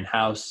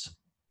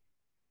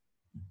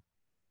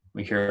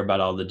 We hear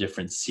about all the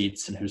different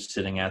seats and who's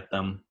sitting at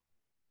them.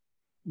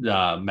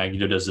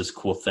 Magneto does this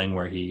cool thing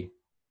where he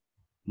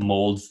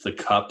molds the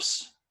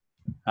cups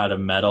out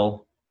of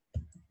metal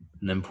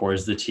and then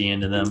pours the tea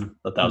into them.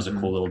 But that was a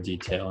cool little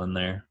detail in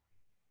there.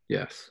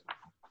 Yes.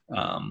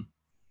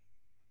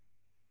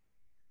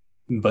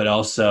 But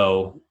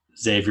also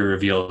Xavier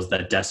reveals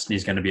that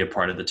Destiny's going to be a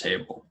part of the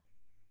table.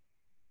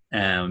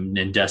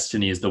 And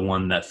Destiny is the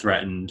one that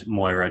threatened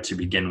Moira to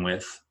begin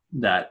with.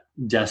 That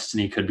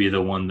Destiny could be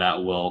the one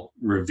that will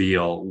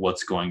reveal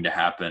what's going to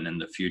happen in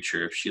the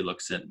future if she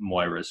looks at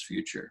Moira's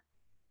future.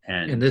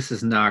 And this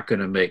is not going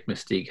to make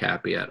Mystique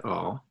happy at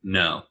all.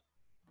 No.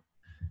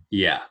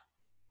 Yeah.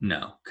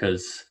 No,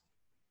 because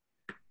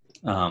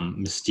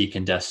Mystique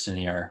and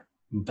Destiny are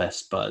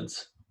best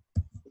buds.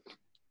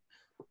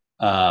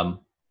 So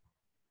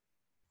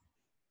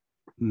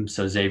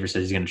Xavier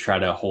says he's going to try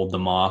to hold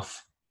them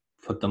off,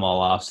 put them all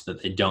off so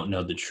that they don't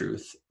know the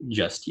truth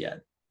just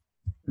yet.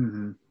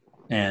 Mm-hmm.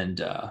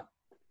 And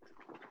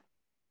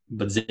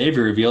but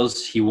Xavier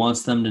reveals he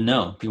wants them to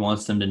know. He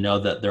wants them to know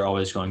that they're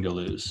always going to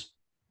lose.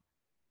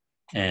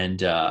 And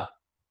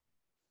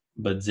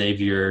but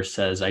Xavier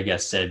says that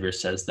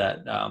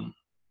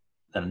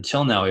that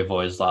until now we've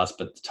always lost,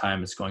 but the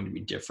time is going to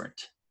be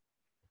different.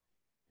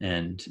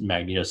 And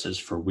Magneto says,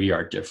 "For we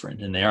are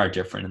different," and they are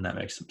different, and that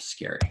makes them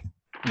scary.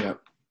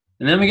 Yep.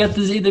 And then we get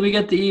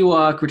the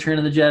Ewok Return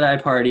of the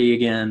Jedi party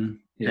again.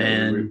 Yeah,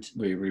 and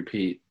we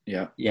repeat.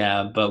 Yeah.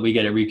 Yeah, but we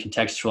get it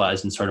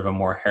recontextualized in sort of a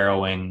more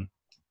harrowing,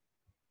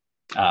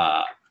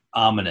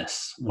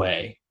 ominous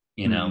way.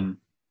 You know,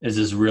 Mm-hmm. Is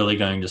this really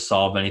going to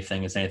solve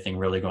anything? Is anything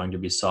really going to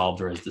be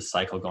solved, or is the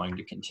cycle going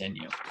to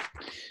continue?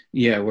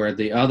 Yeah, where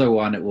the other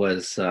one, it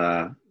was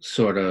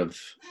sort of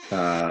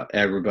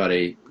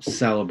everybody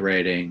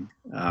celebrating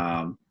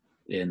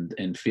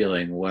and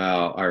feeling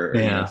well,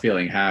 or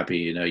feeling happy.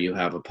 You know, you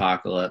have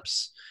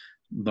Apocalypse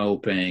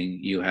moping.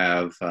 You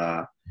have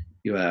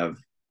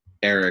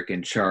Eric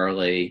and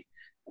Charlie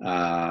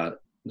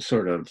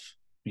sort of,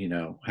 you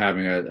know,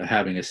 having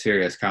a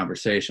serious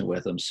conversation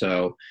with them.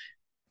 So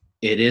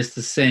it is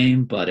the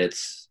same, but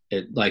it's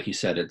like you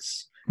said,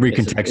 it's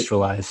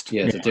recontextualized.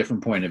 It's a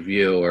different point of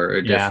view, or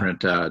a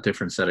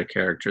different set of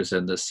characters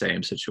in the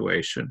same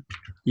situation.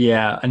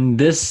 Yeah, and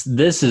this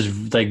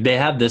is like they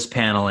have this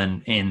panel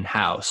in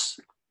house,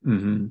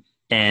 mm-hmm.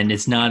 and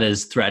it's not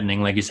as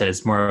threatening. Like you said,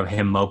 it's more of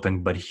him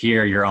moping. But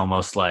here, you're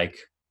almost like,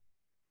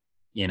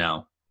 you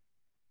know,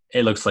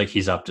 it looks like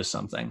he's up to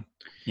something.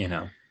 You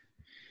know.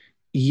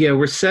 Yeah,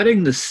 we're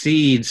setting the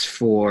seeds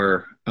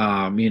for.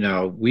 You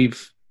know,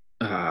 we've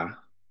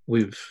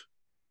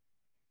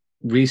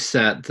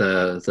reset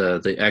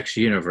the X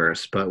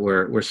universe, but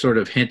we're sort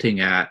of hinting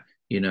at,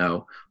 you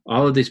know,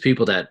 all of these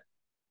people that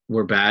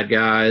were bad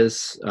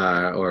guys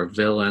or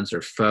villains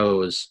or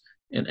foes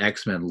in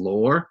X-Men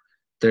lore.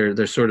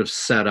 They're sort of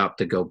set up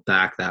to go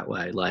back that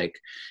way. Like,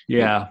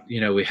 yeah, you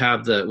know, we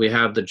have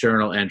the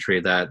journal entry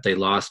that they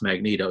lost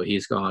Magneto,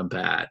 he's gone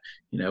bad.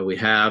 You know, we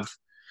have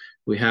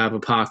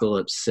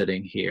Apocalypse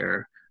sitting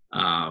here.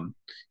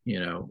 You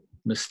know,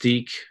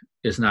 Mystique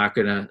is not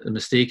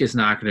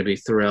gonna be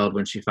thrilled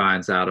when she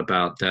finds out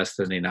about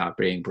Destiny not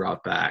being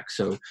brought back.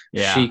 So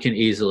she can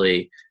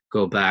easily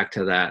go back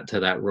to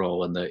that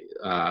role in the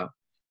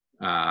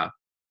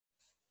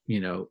you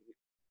know,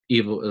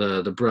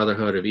 evil, the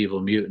Brotherhood of Evil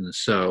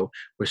Mutants. So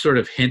we're sort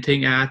of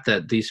hinting at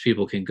that these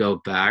people can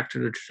go back to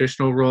their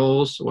traditional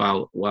roles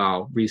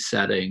while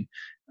resetting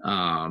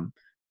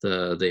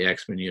the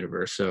X-Men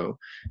universe. So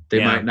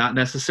they might not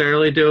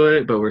necessarily do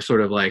it, but we're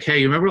sort of like, hey,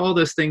 you remember all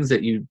those things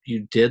that you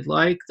did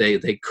like?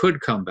 They could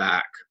come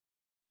back.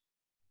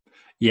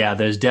 Yeah,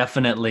 there's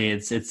definitely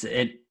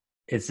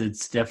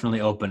it's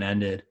definitely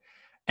open-ended.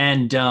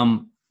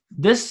 And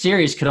this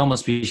series could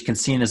almost be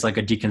seen as like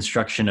a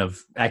deconstruction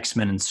of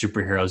X-Men and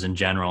superheroes in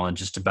general, and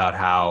just about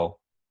how,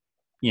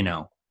 you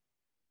know,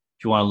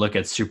 if you want to look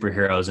at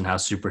superheroes and how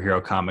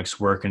superhero comics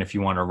work, and if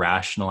you want to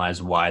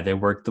rationalize why they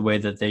work the way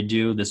that they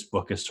do, this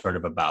book is sort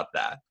of about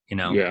that, you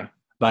know,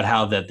 about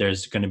how that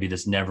there's going to be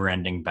this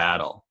never-ending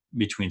battle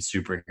between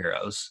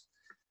superheroes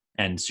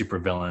and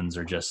supervillains,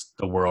 or just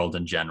the world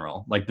in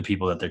general, like the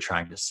people that they're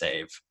trying to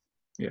save.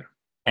 Yeah.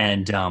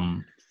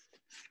 And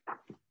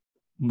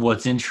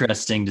what's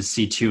interesting to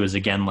see too is,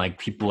 again, like,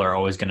 people are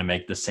always going to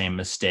make the same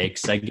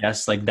mistakes, I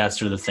guess. Like, that's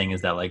sort of the thing,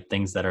 is that like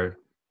things that are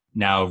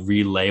now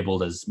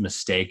relabeled as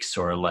mistakes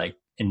or like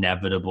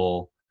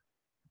inevitable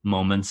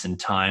moments in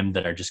time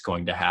that are just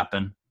going to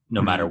happen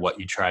no matter what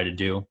you try to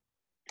do.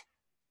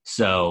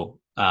 So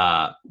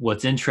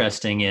what's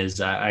interesting is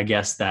I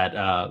guess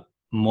that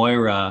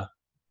Moira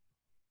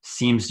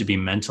seems to be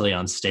mentally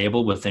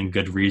unstable within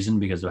good reason,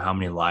 because of how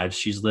many lives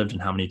she's lived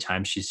and how many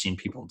times she's seen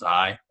people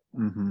die.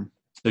 Mm-hmm.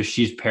 So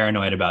she's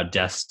paranoid about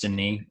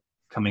Destiny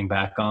coming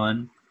back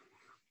on.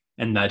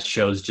 And that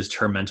shows just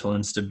her mental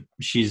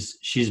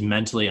she's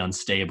mentally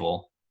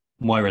unstable.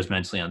 Moira's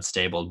mentally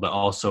unstable, but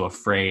also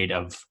afraid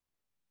of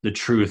the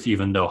truth,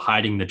 even though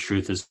hiding the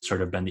truth has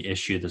sort of been the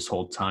issue this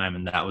whole time.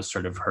 And that was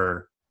sort of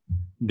her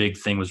big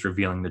thing, was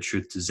revealing the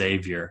truth to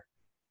Xavier.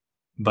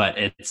 But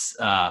it's,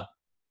 so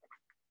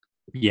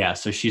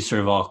she's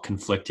sort of all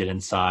conflicted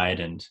inside,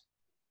 and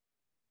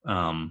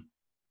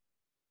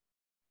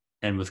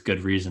with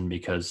good reason,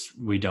 because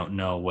we don't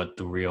know what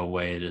the real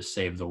way to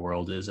save the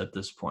world is at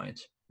this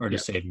point. Or to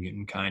save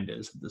mutant kind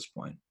is at this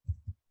point.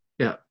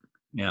 Yeah.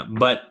 Yeah.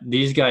 But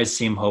these guys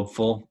seem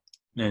hopeful,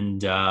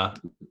 and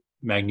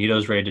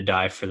Magneto's ready to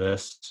die for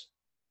this.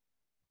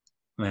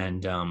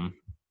 And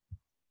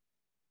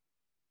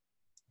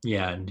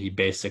yeah, and he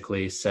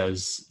basically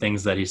says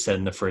things that he said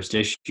in the first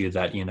issue,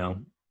 that, you know,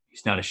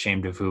 he's not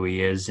ashamed of who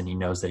he is and he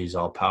knows that he's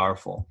all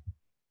powerful.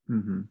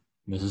 Mm-hmm.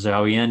 This is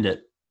how he ended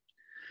it.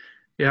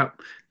 Yeah.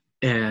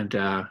 And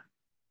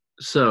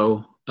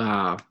so,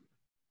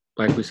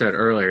 like we said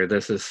earlier,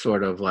 this is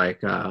sort of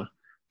like,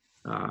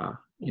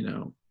 you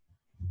know,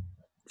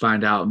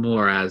 find out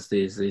more as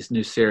these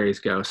new series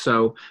go.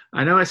 So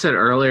I know I said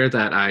earlier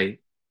that I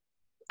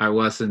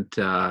wasn't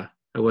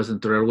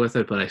thrilled with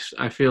it, but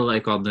I feel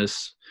like on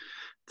this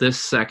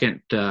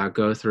second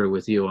go through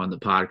with you on the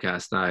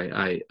podcast,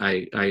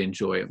 I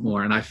enjoy it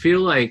more, and I feel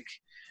like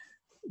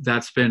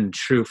that's been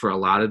true for a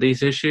lot of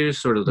these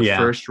issues. Sort of the Yeah.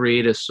 first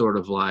read is sort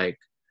of like,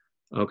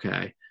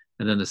 okay,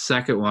 and then the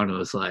second one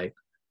was like,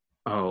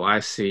 oh,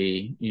 I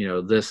see, you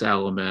know, this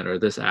element or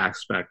this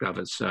aspect of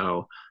it.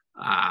 So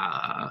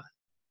I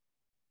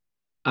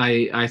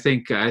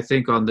think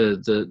on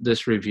the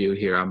this review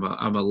here, I'm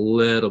a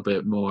little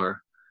bit more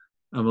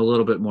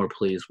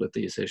pleased with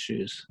these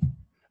issues.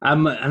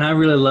 And I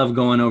really love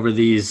going over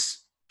these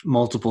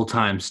multiple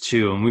times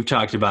too. And we've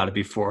talked about it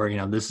before. You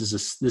know, this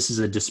is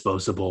a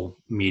disposable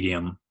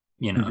medium,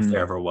 you know, if Mm-hmm.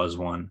 there ever was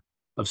one,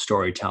 of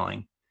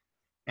storytelling.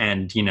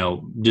 And, you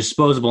know,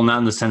 disposable not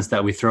in the sense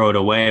that we throw it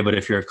away, but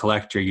if you're a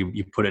collector,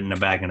 you put it in a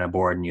bag and a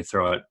board and you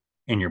throw it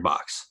in your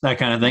box, that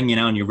kind of thing, you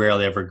know, and you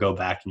rarely ever go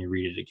back and you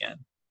read it again.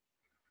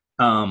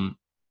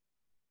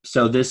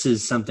 So this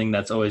is something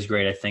that's always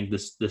great. I think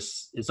this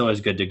it's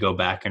always good to go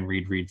back and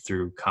read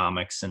through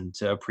comics and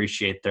to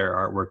appreciate their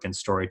artwork and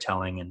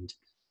storytelling. And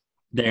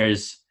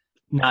there's,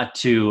 not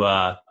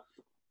to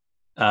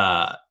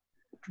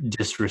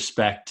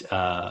disrespect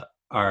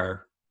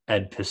our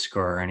Ed Piskor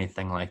or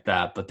anything like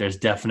that, but there's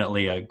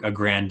definitely a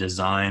grand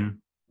design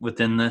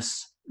within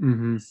this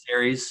Mm-hmm.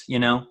 series, you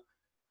know,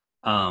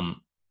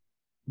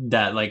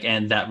 that like,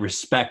 and that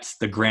respects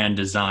the grand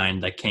design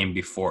that came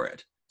before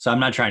it. So I'm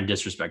not trying to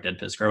disrespect Ed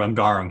Piskor. I'm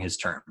borrowing his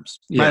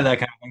terms. Yeah. That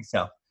kind of thing.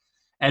 So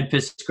Ed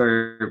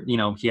Piskor, you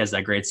know, he has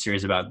that great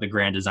series about the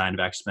grand design of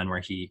X-Men, where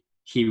he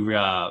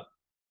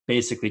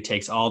basically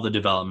takes all the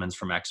developments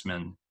from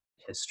X-Men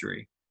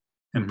history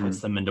and Mm-hmm.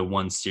 puts them into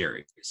one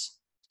series.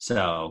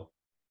 So,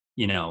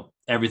 you know,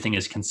 everything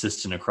is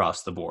consistent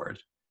across the board.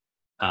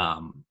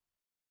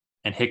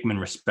 And Hickman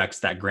respects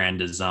that grand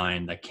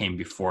design that came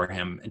before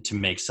him, and to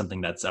make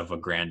something that's of a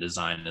grand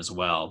design as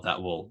well,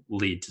 that will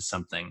lead to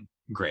something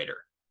greater,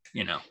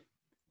 you know.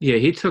 Yeah,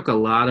 he took a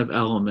lot of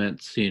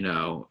elements, you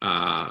know,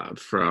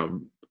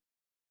 from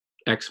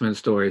X-Men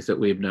stories that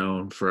we've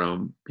known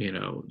from, you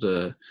know,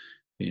 the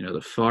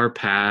far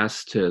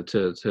past to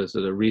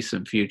the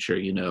recent future.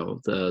 You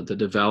know, the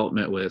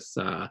development with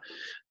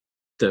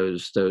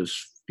those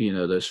you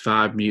know, those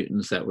five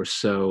mutants that were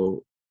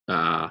so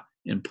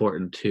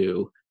important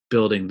to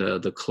building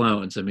the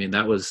clones. I mean,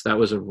 that was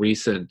a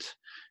recent,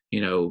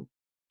 you know,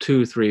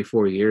 2, 3,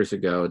 4 years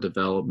ago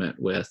development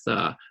with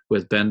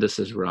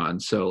Bendis's run.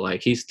 So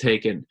like he's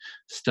taken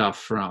stuff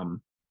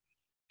from,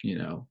 you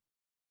know,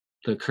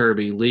 the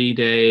Kirby Lee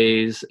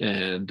days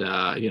and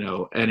you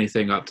know,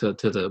 anything up to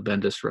the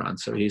Bendis run.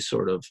 So he's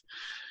sort of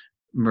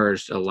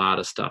merged a lot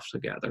of stuff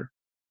together.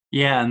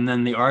 Yeah, and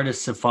then the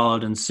artists have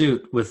followed in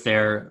suit with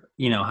their,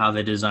 you know, how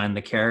they design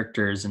the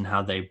characters and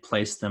how they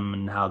place them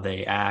and how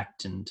they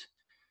act. And,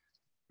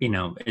 you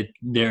know,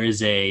 there is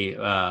there's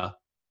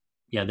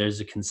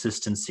a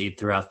consistency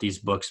throughout these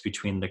books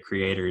between the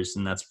creators,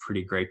 and that's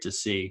pretty great to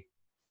see,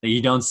 that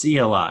you don't see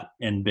a lot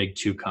in big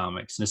two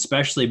comics, and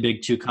especially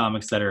big two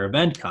comics that are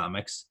event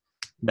comics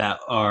that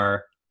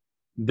are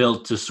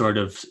built to sort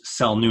of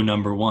sell new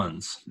number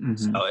ones.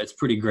 Mm-hmm. So it's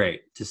pretty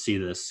great to see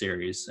this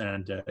series,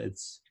 and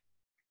it's,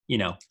 you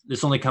know,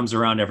 this only comes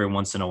around every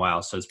once in a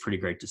while, so it's pretty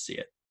great to see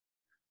it.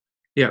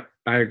 Yeah,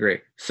 I agree.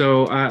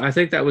 So I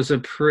think that was a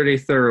pretty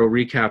thorough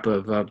recap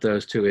of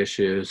those two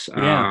issues.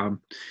 Yeah.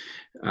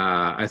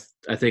 I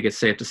think it's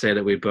safe to say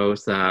that we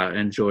both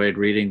enjoyed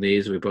reading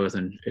these. We both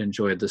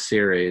enjoyed the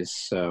series.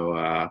 So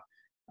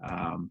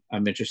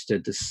I'm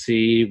interested to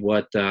see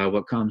what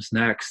comes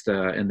next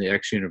in the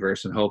X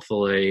universe, and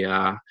hopefully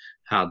how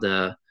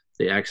the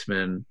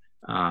X-Men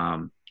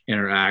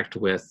interact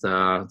with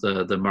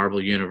the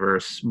Marvel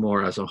universe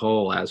more as a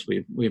whole, as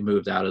we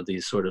moved out of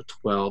these sort of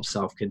 12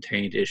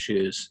 self-contained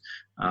issues.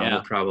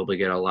 We'll probably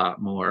get a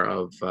lot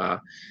more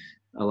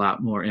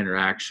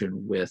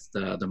interaction with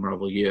the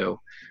Marvel U.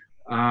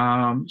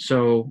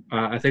 So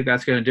I think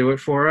that's going to do it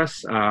for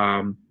us.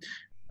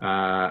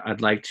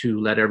 I'd like to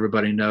let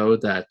everybody know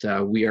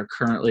that we are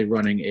currently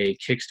running a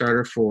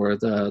Kickstarter for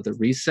the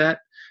reset.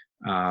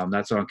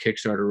 That's on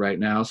Kickstarter right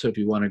now. So if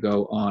you want to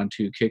go on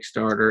to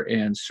Kickstarter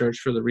and search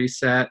for the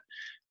reset,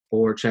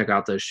 or check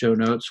out the show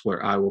notes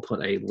where I will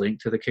put a link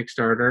to the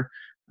Kickstarter.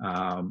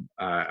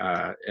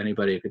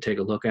 Anybody who could take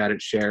a look at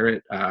it, share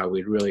it.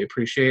 We'd really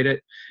appreciate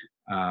it.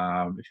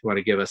 If you want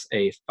to give us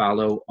a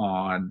follow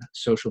on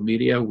social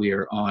media, we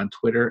are on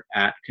Twitter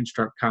at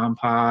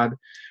ConstructCompod.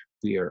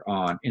 We are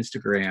on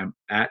Instagram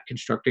at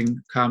Constructing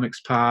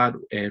Comics Pod,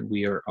 and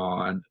we are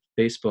on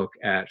Facebook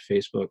at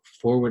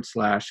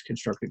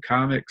Facebook.com/Constructed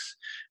Comics.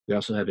 We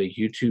also have a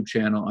YouTube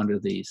channel under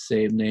the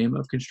same name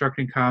of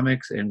Constructing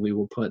Comics, and we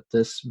will put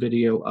this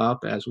video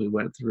up as we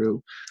went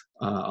through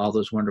all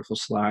those wonderful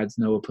slides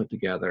Noah put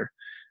together.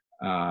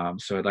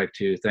 So I'd like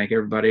to thank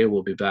everybody.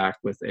 We'll be back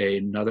with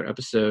another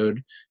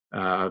episode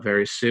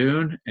very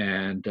soon,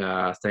 and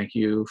thank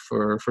you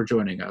for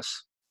joining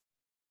us.